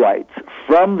overflights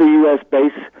from the U.S.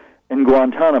 base in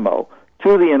Guantanamo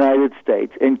to the United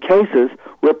States in cases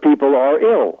where people are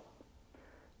ill.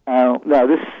 Now,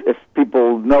 this, if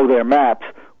people know their maps,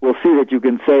 will see that you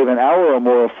can save an hour or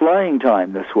more of flying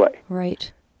time this way.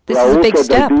 Right. This is a big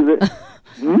step.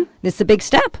 This is a big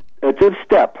step. It's a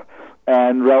step.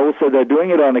 And Raul said they're doing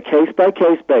it on a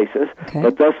case-by-case basis, okay.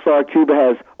 But thus far Cuba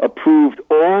has approved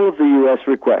all of the U.S.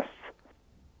 requests.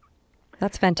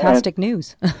 That's fantastic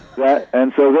news.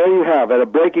 And so there you have it, a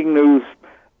breaking news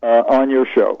on your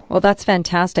show. Well, that's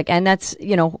fantastic. And that's,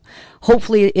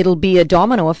 hopefully it'll be a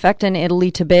domino effect and it'll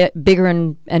lead to bigger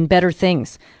and better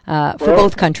things for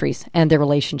both countries and their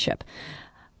relationship.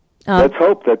 Let's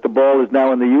hope that the ball is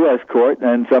now in the U.S. court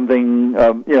and something,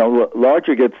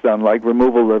 larger gets done, like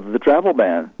removal of the travel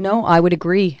ban. No, I would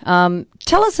agree.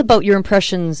 Tell us about your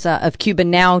impressions of Cuba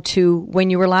now to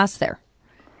when you were last there.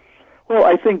 Well,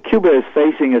 I think Cuba is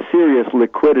facing a serious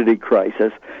liquidity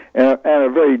crisis and a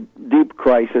very deep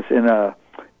crisis in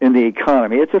the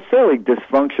economy. It's a fairly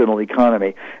dysfunctional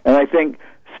economy, and I think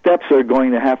steps are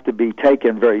going to have to be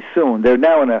taken very soon. They're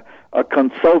now in a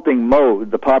consulting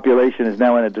mode. The population is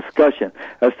now in a discussion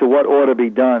as to what ought to be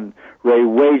done,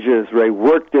 wages,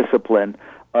 work discipline,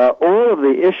 all of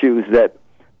the issues that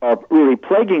are really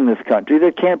plaguing this country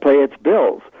that can't pay its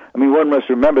bills. I mean, one must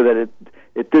remember that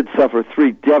it did suffer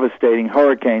 3 devastating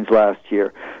hurricanes last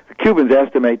year. The Cubans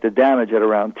estimate the damage at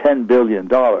around $10 billion.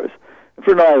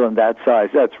 For an island that size,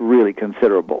 that's really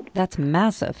considerable. That's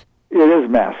massive. It is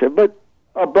massive, but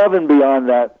above and beyond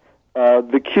that,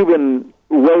 the Cuban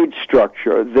wage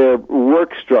structure, their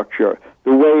work structure,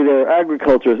 the way their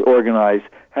agriculture is organized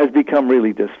has become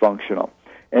really dysfunctional.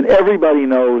 And everybody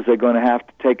knows they're going to have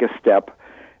to take a step,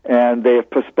 and they have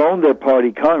postponed their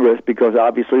party Congress because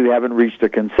obviously they haven't reached a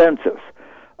consensus.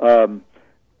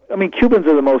 Cubans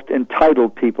are the most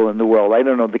entitled people in the world. I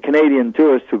don't know, the Canadian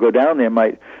tourists who go down there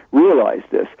might realize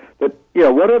this. But,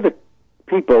 what other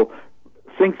people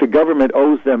think the government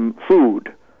owes them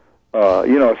food?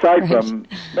 Aside from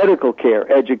medical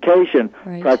care, education,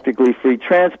 practically free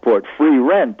transport, free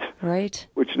rent,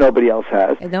 which nobody else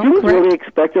has. You really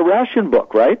expect a ration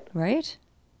book, right? Right.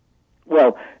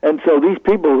 Well, and so these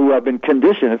people who have been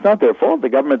conditioned, it's not their fault, the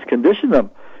government's conditioned them.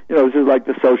 This is like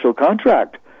the social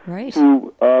contract. Right.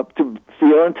 To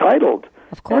feel entitled.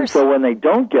 Of course. And so when they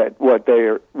don't get what they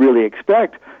really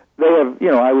expect, they have,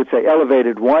 I would say,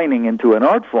 elevated whining into an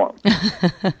art form.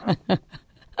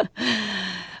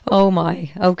 Oh,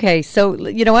 my. Okay, so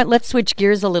you know what? Let's switch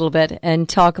gears a little bit and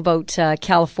talk about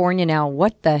California now.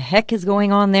 What the heck is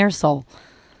going on there, Saul?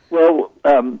 Well,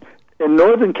 in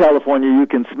Northern California, you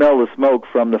can smell the smoke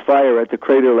from the fire at the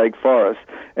Crater Lake Forest.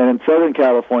 And in Southern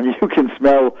California, you can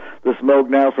smell the smoke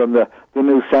now from the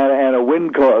new Santa Ana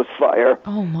wind-caused fire.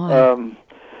 Oh, my.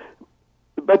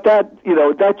 But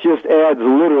that just adds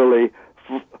literally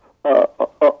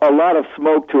a lot of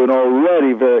smoke to an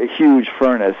already very huge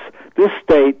furnace. This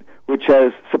state, which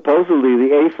has supposedly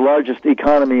the 8th largest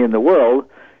economy in the world,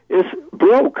 is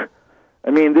broke.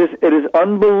 It is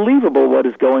unbelievable what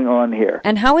is going on here.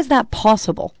 And how is that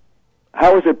possible?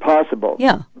 How is it possible?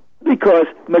 Yeah. Because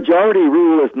majority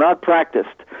rule is not practiced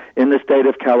in the state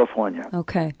of California.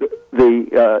 Okay.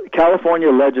 The California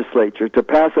legislature, to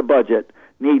pass a budget,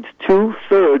 needs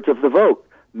 2/3 of the vote,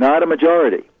 not a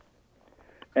majority.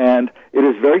 And it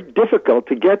is very difficult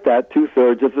to get that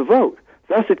 2/3 of the vote.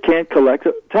 Thus, it can't collect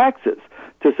taxes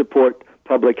to support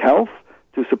public health,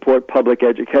 to support public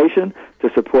education, to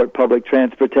support public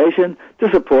transportation, to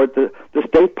support the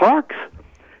state parks.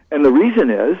 And the reason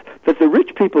is that the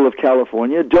rich people of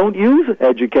California don't use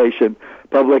education,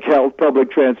 public health,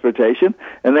 public transportation,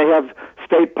 and they have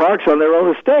state parks on their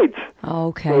own estates.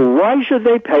 Okay. So why should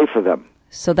they pay for them?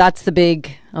 So that's the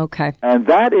big, okay. And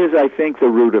that is, I think, the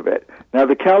root of it. Now,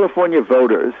 the California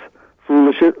voters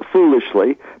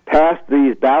foolishly passed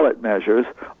these ballot measures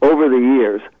over the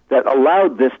years that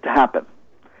allowed this to happen.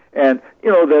 And,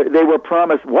 they were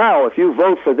promised, wow, if you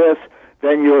vote for this,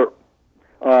 then your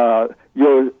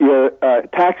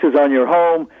taxes on your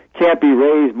home can't be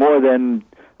raised more than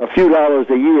a few dollars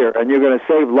a year, and you're going to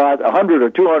save $100 or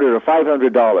 $200 or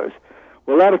 $500.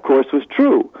 Well, that, of course, was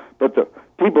true. But the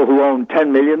people who own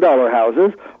 $10 million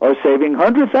houses are saving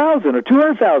 $100,000 or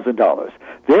 $200,000.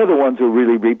 They're the ones who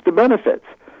really reap the benefits.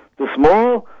 The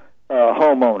small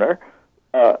homeowner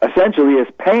essentially is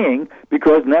paying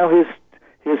because now his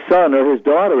son or his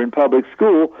daughter in public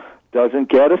school doesn't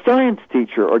get a science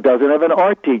teacher or doesn't have an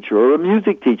art teacher or a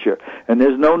music teacher, and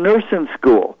there's no nurse in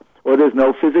school or there's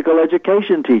no physical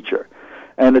education teacher.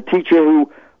 And the teacher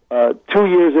who 2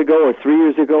 years ago or 3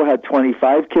 years ago had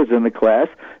 25 kids in the class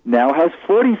now has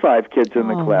 45 kids in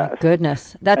the class. Oh, my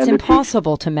goodness. That's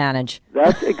impossible to manage.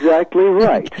 That's exactly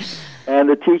right. And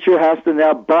the teacher has to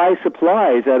now buy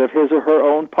supplies out of his or her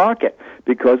own pocket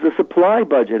because the supply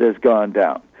budget has gone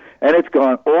down. And it's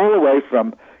gone all the way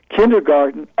from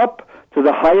kindergarten up to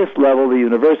the highest level, the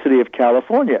University of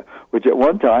California, which at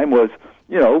one time was,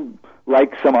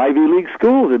 like some Ivy League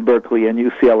schools in Berkeley and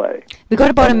UCLA. We've got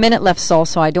about a minute left, Saul,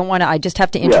 so I just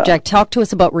have to interject. Yeah. Talk to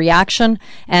us about reaction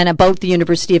and about the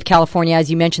University of California,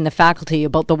 as you mentioned, the faculty,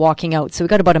 about the walking out. So we've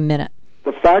got about a minute.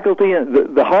 The faculty,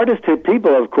 the hardest hit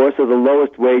people, of course, are the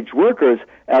lowest wage workers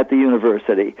at the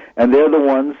university. And they're the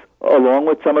ones, along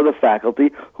with some of the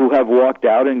faculty, who have walked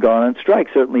out and gone on strike,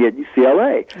 certainly at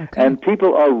UCLA. Okay. And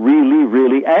people are really,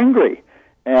 really angry.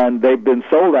 And they've been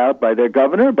sold out by their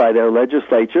governor, by their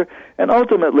legislature, and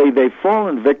ultimately they've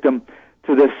fallen victim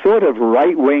to this sort of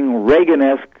right-wing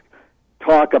Reagan-esque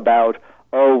talk about,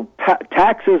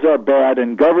 taxes are bad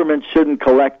and government shouldn't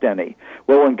collect any.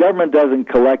 Well, when government doesn't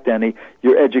collect any,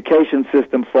 your education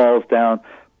system falls down.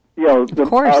 I'll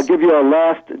give you a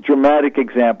last dramatic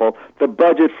example. The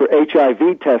budget for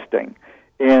HIV testing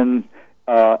in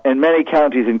many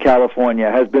counties in California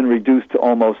has been reduced to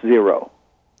almost zero.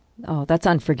 Oh, that's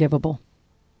unforgivable.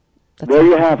 There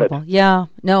you have it. Yeah.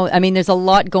 No, I mean, there's a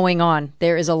lot going on.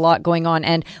 There is a lot going on.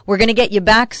 And we're going to get you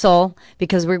back, Saul,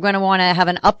 because we're going to want to have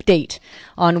an update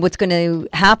on what's going to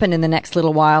happen in the next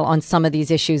little while on some of these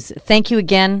issues. Thank you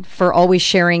again for always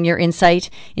sharing your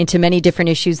insight into many different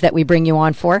issues that we bring you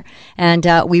on for. And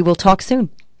we will talk soon.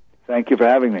 Thank you for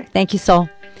having me. Thank you, Saul.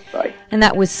 Bye. And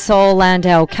that was Saul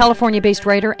Landau, California-based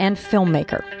writer and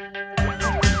filmmaker.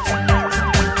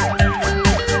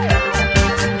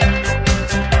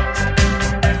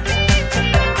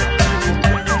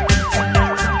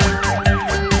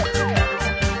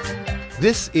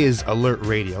 This is Alert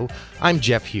Radio. I'm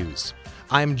Jeff Hughes.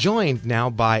 I'm joined now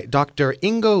by Dr.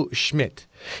 Ingo Schmidt.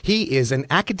 He is an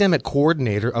academic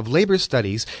coordinator of labor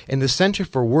studies in the Center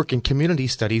for Work and Community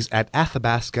Studies at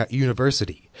Athabasca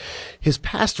University. His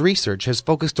past research has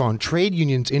focused on trade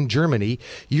unions in Germany,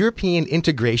 European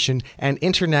integration, and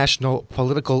international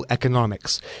political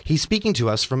economics. He's speaking to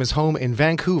us from his home in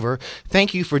Vancouver.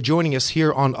 Thank you for joining us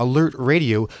here on Alert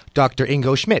Radio, Dr.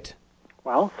 Ingo Schmidt.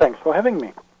 Well, thanks for having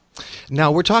me.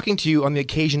 Now, we're talking to you on the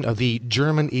occasion of the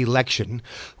German election,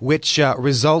 which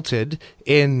resulted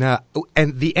in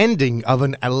the ending of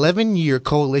an 11-year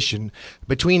coalition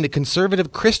between the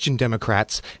conservative Christian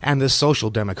Democrats and the Social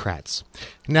Democrats.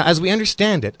 Now, as we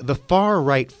understand it, the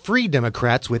far-right Free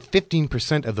Democrats, with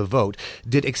 15% of the vote,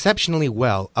 did exceptionally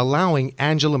well, allowing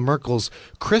Angela Merkel's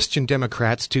Christian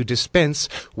Democrats to dispense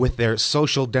with their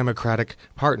Social Democratic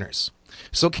partners.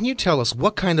 So can you tell us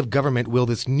what kind of government will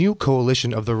this new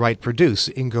coalition of the right produce,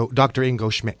 Dr.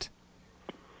 Ingo Schmidt?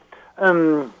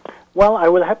 Well, I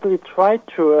will happily try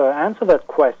to answer that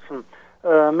question.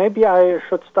 Maybe I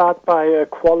should start by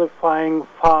qualifying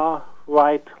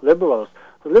far-right liberals.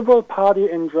 The Liberal Party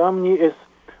in Germany is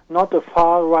not a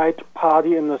far-right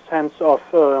party in the sense of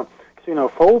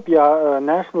xenophobia,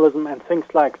 nationalism, and things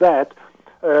like that.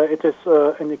 It is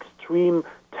an extreme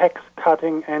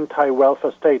tax-cutting,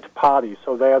 anti-welfare state party.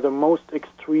 So they are the most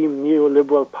extreme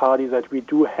neoliberal party that we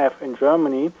do have in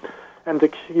Germany. And the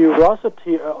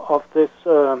curiosity of this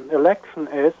election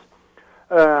is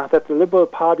that the Liberal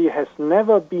Party has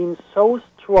never been so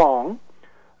strong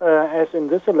as in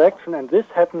this election, and this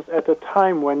happens at a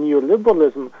time when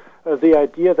neoliberalism, the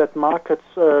idea that markets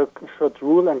should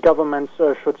rule and governments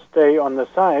should stay on the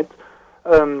side,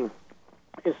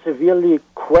 is severely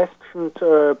questioned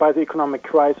by the economic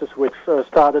crisis which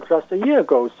started just a year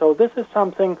ago. So this is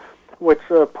something which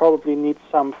probably needs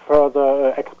some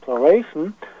further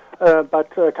exploration. But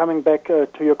coming back to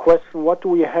your question, what do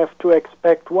we have to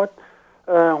expect? What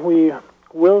we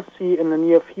will see in the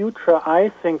near future,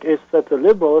 I think, is that the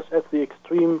Liberals, as the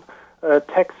extreme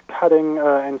tax-cutting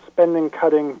and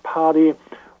spending-cutting party,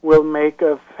 will make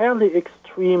fairly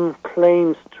extreme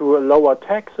claims to lower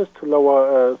taxes, to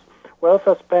lower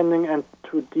welfare spending, and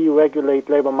to deregulate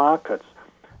labor markets.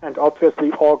 And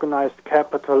obviously organized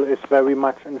capital is very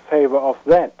much in favor of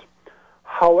that.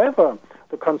 However,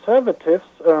 the conservatives,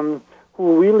 who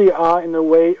really are in a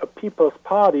way a people's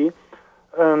party,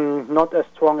 not as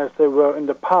strong as they were in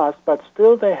the past, but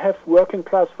still they have working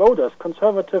class voters.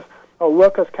 Conservative or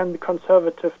workers can be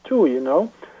conservative too,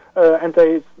 and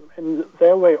they in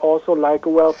their way also like a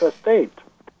welfare state.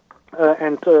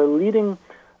 And leading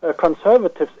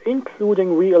conservatives,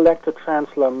 including re-elected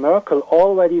Chancellor Merkel,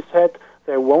 already said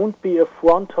there won't be a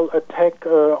frontal attack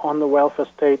on the welfare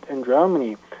state in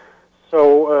Germany.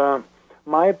 So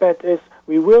my bet is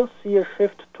we will see a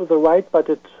shift to the right, but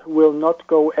it will not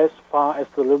go as far as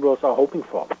the Liberals are hoping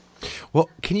for. Well,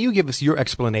 can you give us your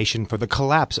explanation for the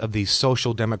collapse of the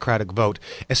social democratic vote,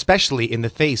 especially in the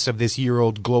face of this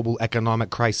year-old global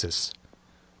economic crisis?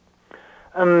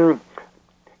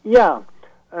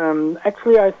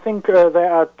 Actually, I think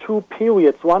there are two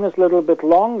periods. One is a little bit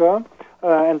longer,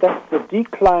 and that's the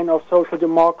decline of social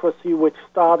democracy, which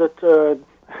started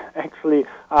actually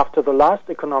after the last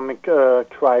economic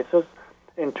crisis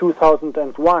in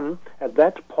 2001. At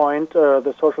that point,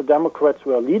 the Social Democrats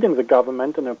were leading the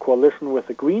government in a coalition with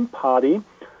the Green Party,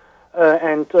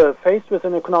 and faced with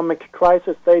an economic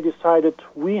crisis, they decided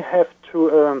we have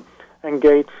to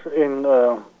engage in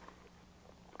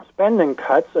spending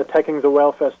cuts, attacking the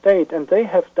welfare state, and they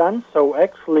have done so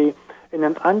actually in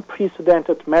an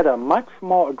unprecedented manner, much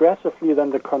more aggressively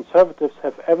than the conservatives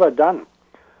have ever done.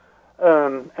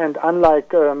 And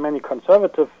unlike many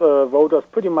conservative voters,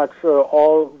 pretty much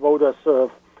all voters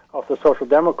of the Social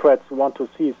Democrats want to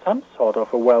see some sort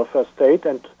of a welfare state,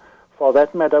 and for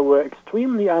that matter were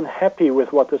extremely unhappy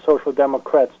with what the Social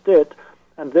Democrats did,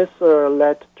 and this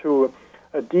led to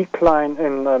a decline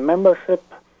in membership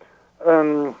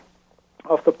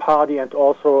of the party, and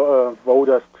also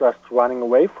voters just running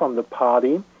away from the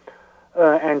party.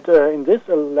 And in this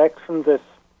election, this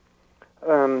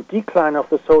decline of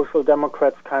the Social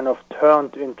Democrats kind of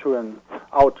turned into an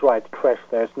outright crash.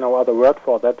 There's no other word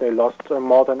for that. They lost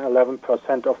more than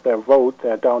 11% of their vote.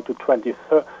 They're down to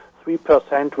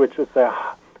 23%, which is their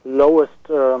lowest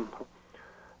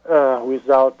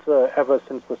result ever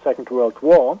since the Second World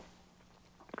War.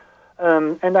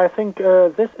 And I think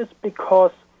this is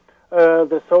because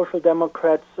the Social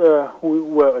Democrats, who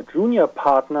were a junior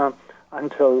partner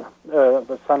until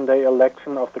the Sunday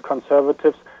election of the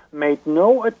Conservatives, made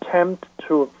no attempt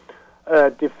to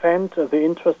defend the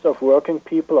interests of working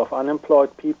people, of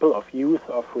unemployed people, of youth,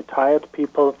 of retired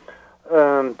people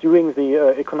during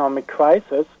the economic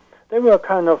crisis. They were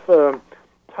kind of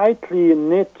tightly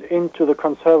knit into the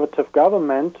Conservative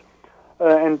government,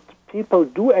 and people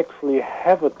do actually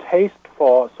have a taste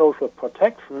for social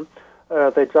protection.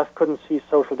 They just couldn't see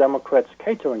Social Democrats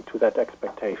catering to that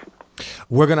expectation.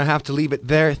 We're going to have to leave it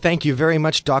there. Thank you very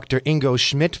much, Dr. Ingo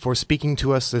Schmidt, for speaking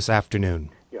to us this afternoon.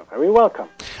 You're very welcome.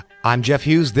 I'm Jeff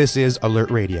Hughes. This is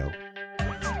Alert Radio.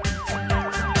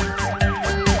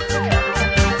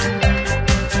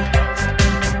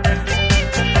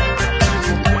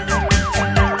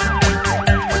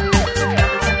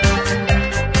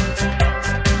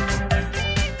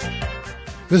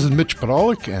 This is Mitch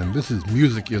Parolic, and this is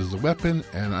Music is the Weapon,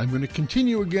 and I'm going to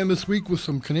continue again this week with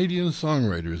some Canadian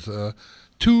songwriters.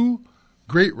 Two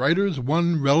great writers,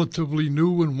 one relatively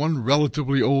new and one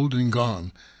relatively old and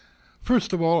gone.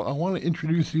 First of all, I want to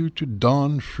introduce you to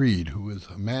Don Freed, who is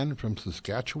a man from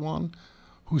Saskatchewan,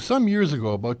 who some years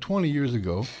ago, about 20 years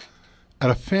ago, at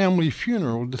a family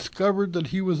funeral, discovered that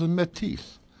he was a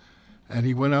Métis. And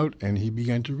he went out and he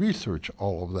began to research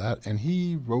all of that, and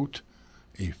he wrote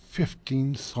a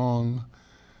 15-song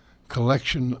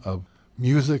collection of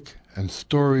music and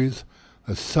stories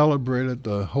that celebrated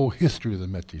the whole history of the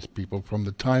Métis people from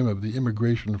the time of the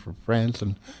immigration from France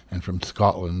and from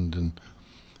Scotland and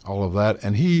all of that.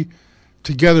 And he,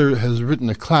 together, has written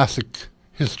a classic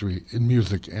history in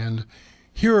music. And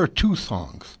here are two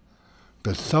songs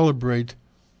that celebrate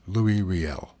Louis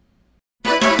Riel.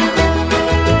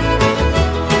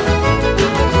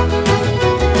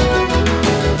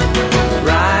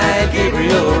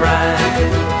 Gabriel,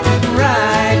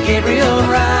 ride, Gabriel,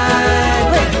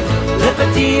 ride, with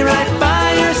liberty right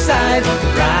by your side.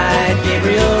 Ride,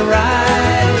 Gabriel,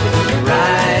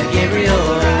 ride,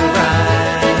 Gabriel,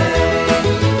 ride.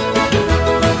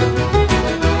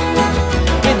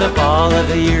 In the fall of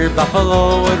the year,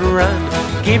 Buffalo would run.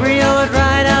 Gabriel would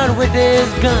ride out with his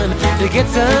gun to get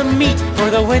some meat for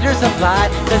the winter supply,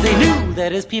 'cause they knew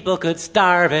that his people could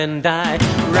starve and die.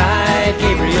 Ride,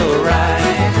 Gabriel,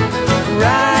 ride.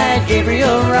 Ride,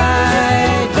 Gabriel,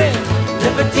 ride, with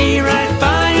liberty right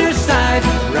by your side.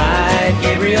 Ride,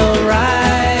 Gabriel,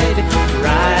 ride,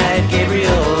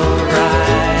 Gabriel,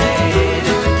 ride.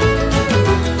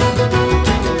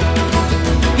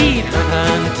 He'd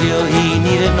hunt until he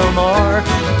needed no more.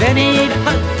 Then he'd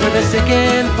hunt for the sick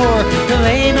and poor, the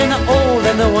lame and the old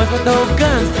and the ones with no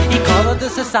guns. He called it the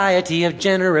Society of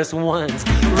Generous Ones.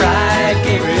 Ride,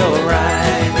 Gabriel,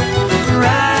 ride.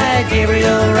 Ride,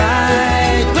 Gabriel,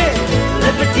 ride, with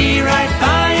liberty right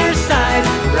by your side.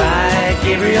 Ride,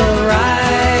 Gabriel,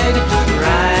 ride,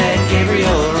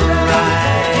 Gabriel, ride.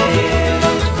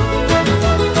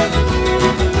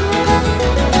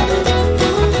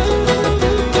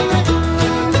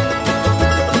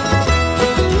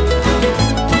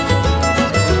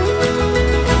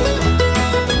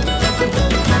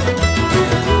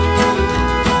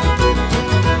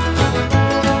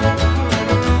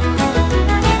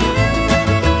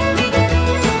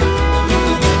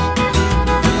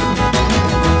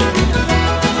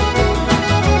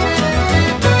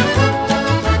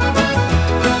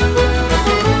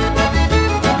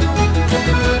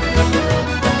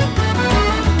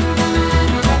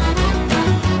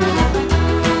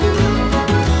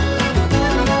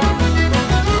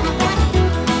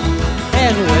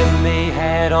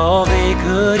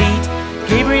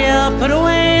 Put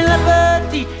away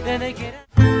liberty, then they get out.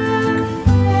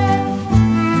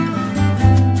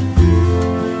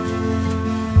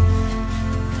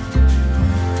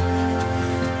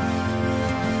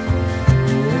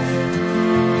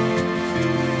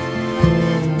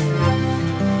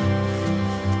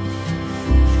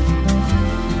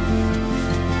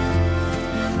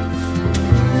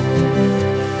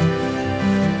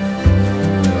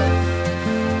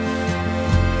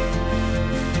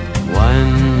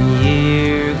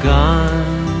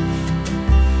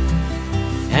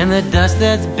 And the dust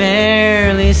that's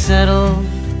barely settled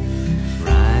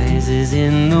rises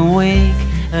in the wake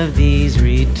of these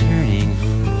returning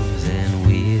hooves and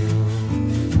wheels.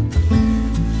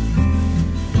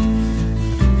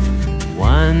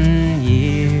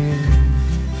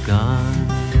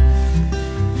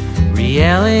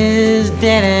 Gabrielle is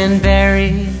dead and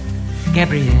buried.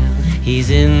 Gabrielle,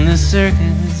 he's in the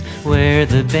circus where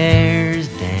the bears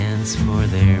dance for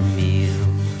their meals.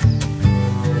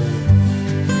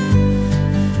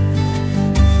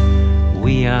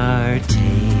 We are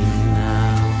tame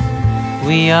now,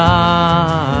 we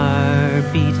are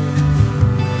beaten.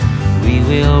 We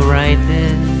will write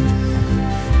this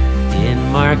in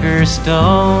marker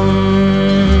stone.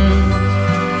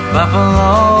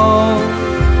 Buffalo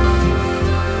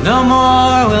no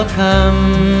more will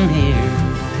come here.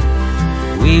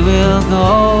 We will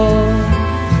go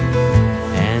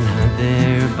and hunt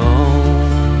their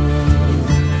bones.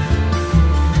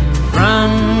 From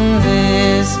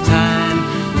this time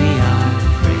we are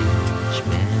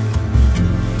Frenchmen.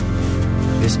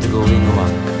 Mr.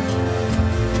 Goingawak,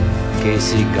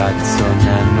 Casey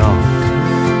Gatsonanok.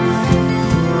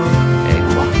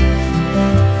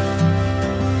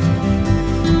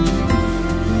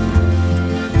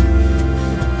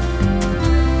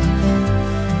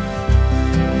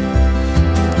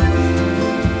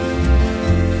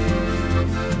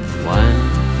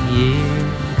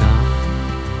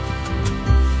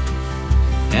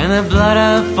 The blood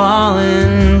of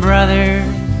fallen brothers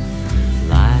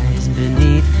lies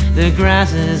beneath the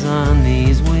grasses on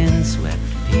these windswept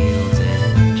fields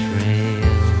and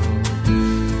trails.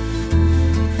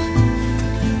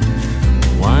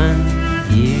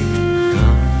 1 year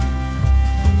gone,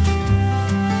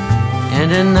 and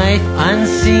a night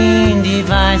unseen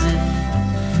devises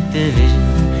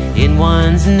division in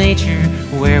one's nature,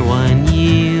 where one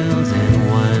yields and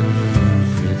one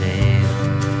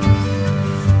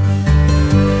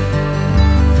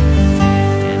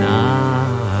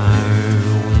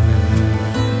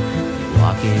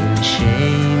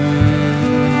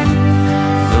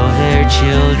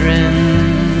children,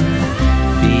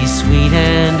 be sweet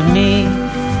and meek,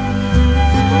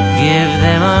 give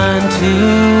them unto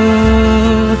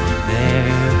their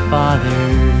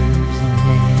Father's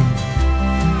name.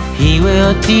 He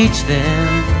will teach them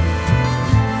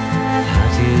how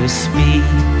to speak.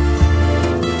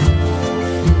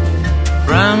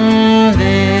 From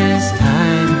this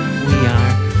time we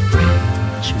are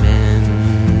Frenchmen.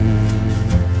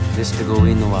 Mr.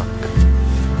 Goinwak,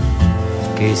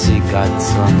 Casey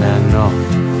Gatsonano.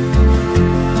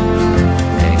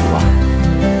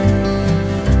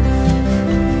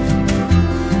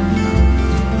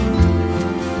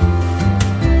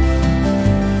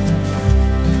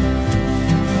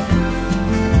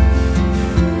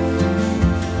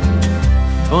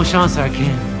 Bonne chance,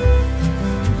 Arkin,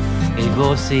 et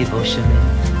beau c'est beau chemin.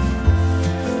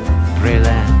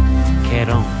 Brelan,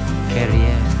 Quéron,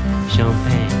 Carrière,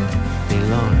 Champagne,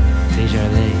 Bellon,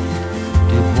 Desjardins,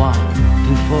 Dubois,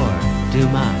 Dufour,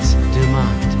 Dumas,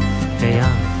 Dumont,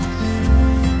 Fayence.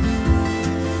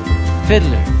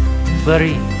 Fiddler,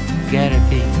 Fleury,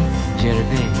 Garapé,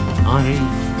 Gervais, Henri,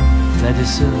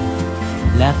 Ladessous,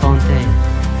 La Fontaine,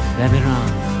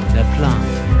 Labyrinthe, La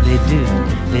Plante, les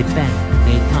Ducs, les Pins,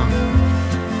 les Temps.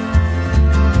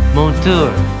 Montour,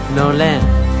 Nolin,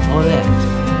 Olette,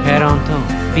 Herenton,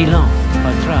 Pilon,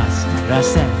 Patras,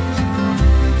 Racette,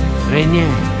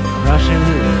 Régnier,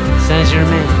 Rochelieu,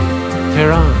 Saint-Germain,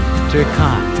 Ferrand,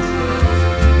 Turcotte,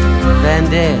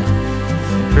 Landelle,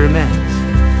 Permette,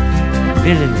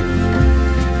 Villeneuve.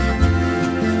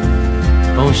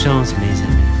 Bonne chance, mes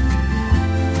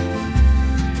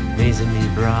amis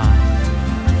braves.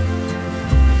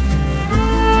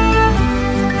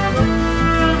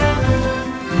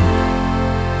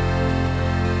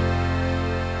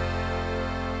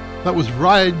 That was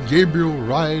Ride, Gabriel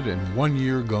Ride, and 1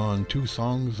 Year Gone, two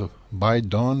songs by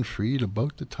Don Freed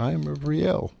about the time of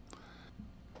Riel.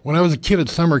 When I was a kid at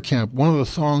summer camp, one of the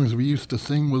songs we used to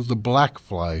sing was the Black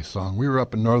Fly song. We were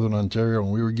up in northern Ontario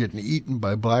and we were getting eaten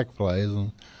by black flies,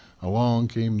 and along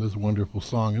came this wonderful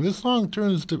song. And this song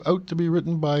turns out to be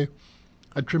written by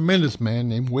a tremendous man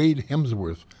named Wade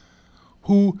Hemsworth,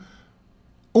 who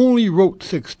only wrote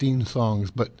 16 songs,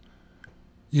 but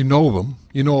you know them.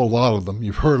 You know a lot of them.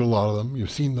 You've heard a lot of them.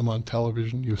 You've seen them on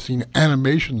television. You've seen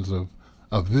animations of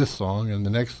this song and the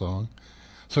next song.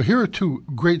 So here are two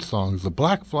great songs, the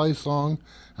Black Fly song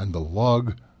and the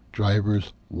Log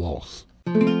Driver's Waltz.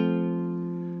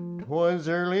 'Twas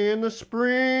early in the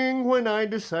spring when I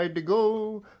decided to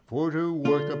go for to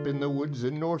work up in the woods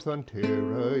in North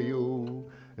Ontario.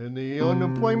 And the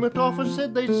unemployment office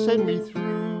said they'd send me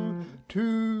through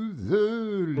to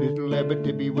the little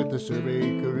Abitibi with the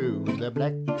survey crew. The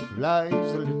black flies,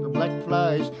 the little black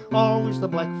flies, always the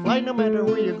black fly no matter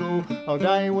where you go. I'll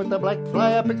die with the black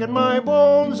fly a picking my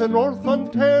bones in North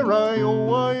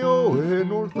Ontario, in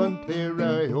North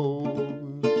Ontario.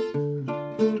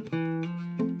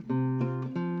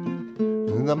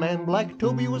 The man Black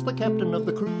Toby was the captain of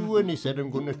the crew, and he said, I'm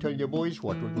gonna tell you boys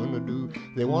what we're gonna do.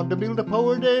 They want to build a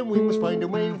power dam, we must find a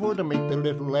way for to make the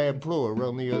little lab flow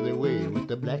around the other way. With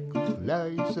the black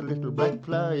flies, the little black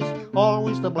flies,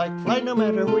 always the black fly, no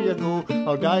matter where you go.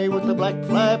 I'll die with the black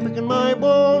fly picking my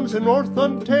bones in North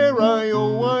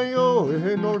Ontario,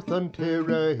 in North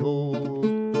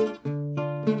Ontario.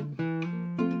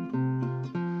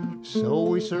 So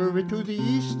we serve it to the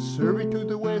east, serve it to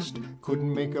the west.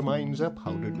 Couldn't make our minds up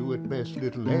how to do it best.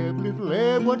 Little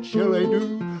lab, what shall I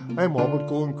do? I'm almost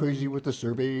going crazy with the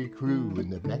survey crew.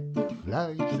 And the black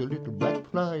flies, the little black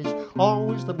flies,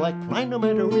 always the black fly, no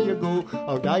matter where you go.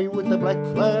 I'll die with the black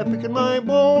fly picking my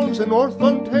bones in North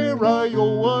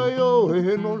Ontario,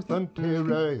 in North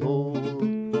Ontario.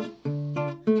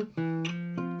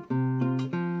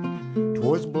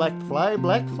 'Twas black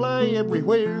fly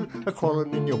everywhere,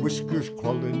 a-crawling in your whiskers,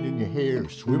 crawling in your hair,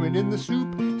 swimming in the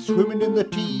soup, swimming in the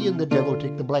tea, and the devil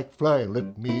take the black fly,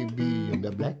 let me be. And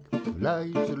the black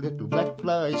flies, the little black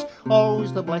flies,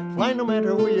 always the black fly, no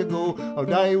matter where you go. I'll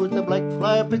die with the black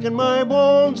fly picking my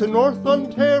bones in North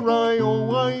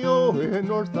Ontario, in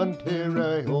North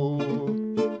Ontario.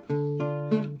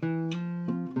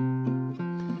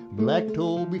 Black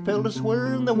Toby fell to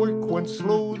swear and the work went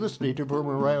slow. The state of her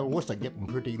morale was a-getting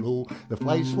pretty low. The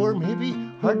flies swarm heavy,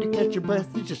 hard to catch your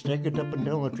breath. You just staggered up and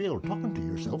down the trail talking to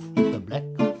yourself. The black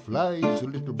flies, the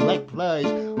little black flies,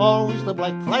 always the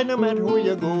black fly, no matter where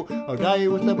you go. I'll die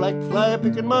with the black fly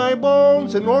picking my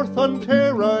bones in North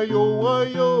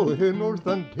Ontario, in North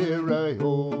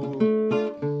Ontario.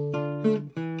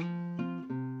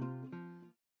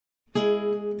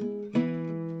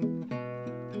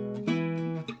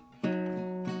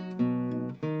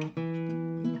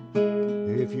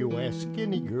 If you ask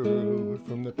any girl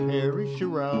from the parish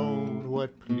around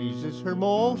what pleases her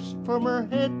most from her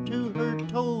head to her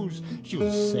toes, she'll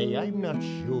say, I'm not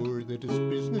sure that it's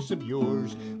business of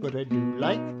yours, but I do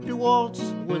like to waltz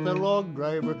with a log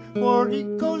driver, for he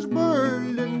goes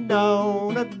burling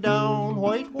down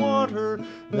white water.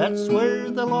 That's where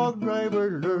the log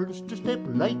driver learns to step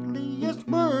lightly, yes,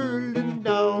 burling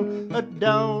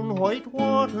down white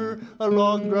water. A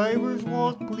log driver's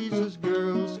waltz pleases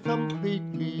girls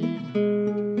completely.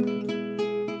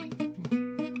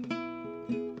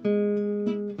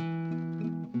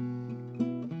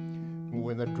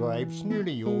 When the drive's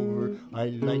nearly over, I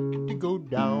like to go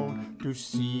down to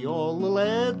see all the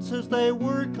lads as they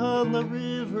work on the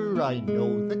river. I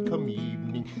know that come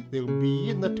evening they'll be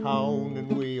in the town,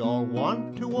 and we all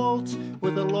want to waltz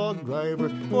with a log driver,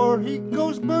 for he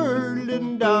goes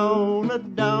burling down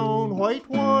white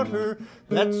water.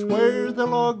 That's where the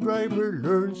log driver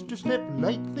learns to step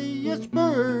lightly, yes,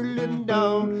 burling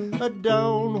down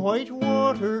white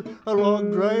water. A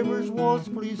log driver's waltz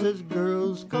pleases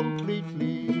girls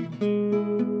completely.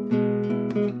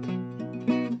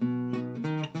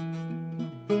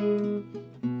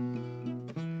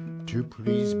 To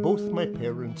please both my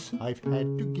parents, I've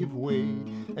had to give way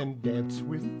and dance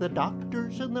with the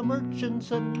doctors and the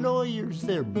merchants and lawyers.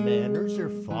 Their manners are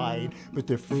fine, but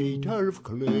their feet are of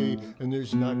clay, and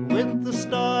there's none with the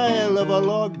style of a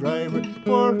log driver,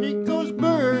 for he goes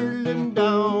burling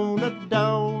down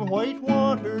white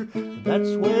water.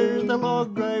 That's where the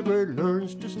log driver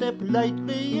learns to step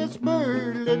lightly, yes,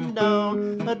 burling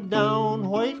down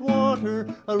white water.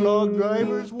 A log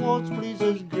driver's waltz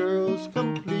pleases girls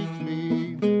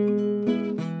completely.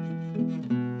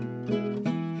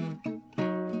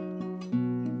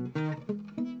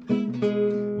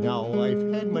 Now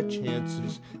I've had my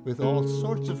chances with all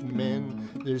sorts of men.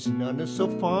 There's none as so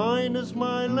fine as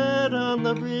my lad on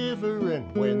the river,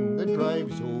 and when the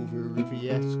drive's over, if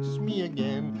he asks me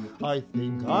again, I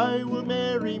think I will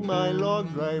marry my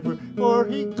log driver, for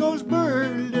he goes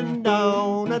burling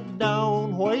down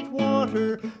white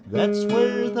water. That's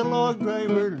where the log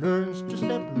driver learns to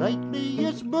step lightly,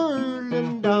 yes,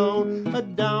 burling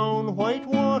down white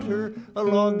water. A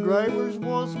log driver's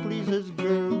waltz pleases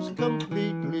girls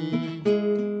completely.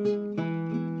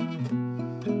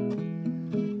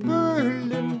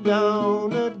 Burling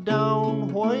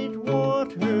down white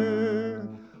water.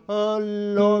 A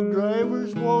log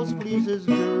driver's waltz pleases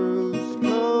girls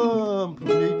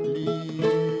completely.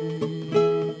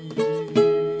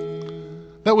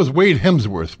 That was Wade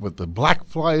Hemsworth with the Black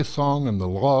Fly song and the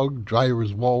Log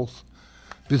Driver's Waltz.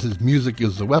 This is Music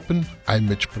is the Weapon. I'm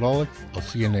Mitch Podolak. I'll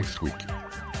see you next week.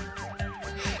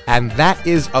 And that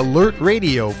is Alert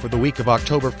Radio for the week of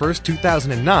October 1st,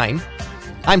 2009.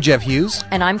 I'm Jeff Hughes.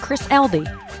 And I'm Chris Albee.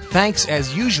 Thanks,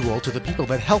 as usual, to the people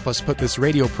that help us put this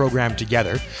radio program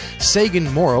together. Sagan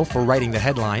Morrow for writing the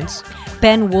headlines.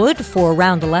 Ben Wood for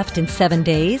Around the Left in 7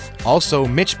 Days. Also,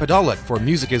 Mitch Podolak for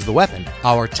Music is the Weapon.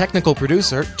 Our technical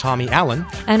producer, Tommy Allen.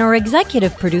 And our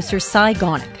executive producer, Cy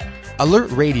Gonick.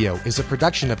 Alert Radio is a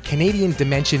production of Canadian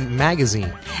Dimension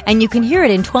magazine. And you can hear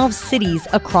it in 12 cities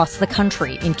across the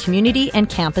country in community and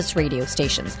campus radio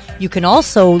stations. You can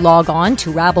also log on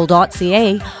to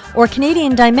rabble.ca or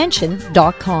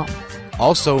canadiandimension.com.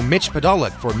 Also, Mitch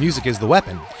Podolak for Music is the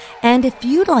Weapon. And if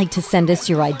you'd like to send us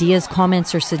your ideas,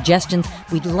 comments, or suggestions,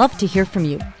 we'd love to hear from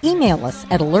you. Email us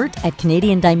at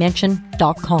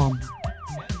alert@canadiandimension.com.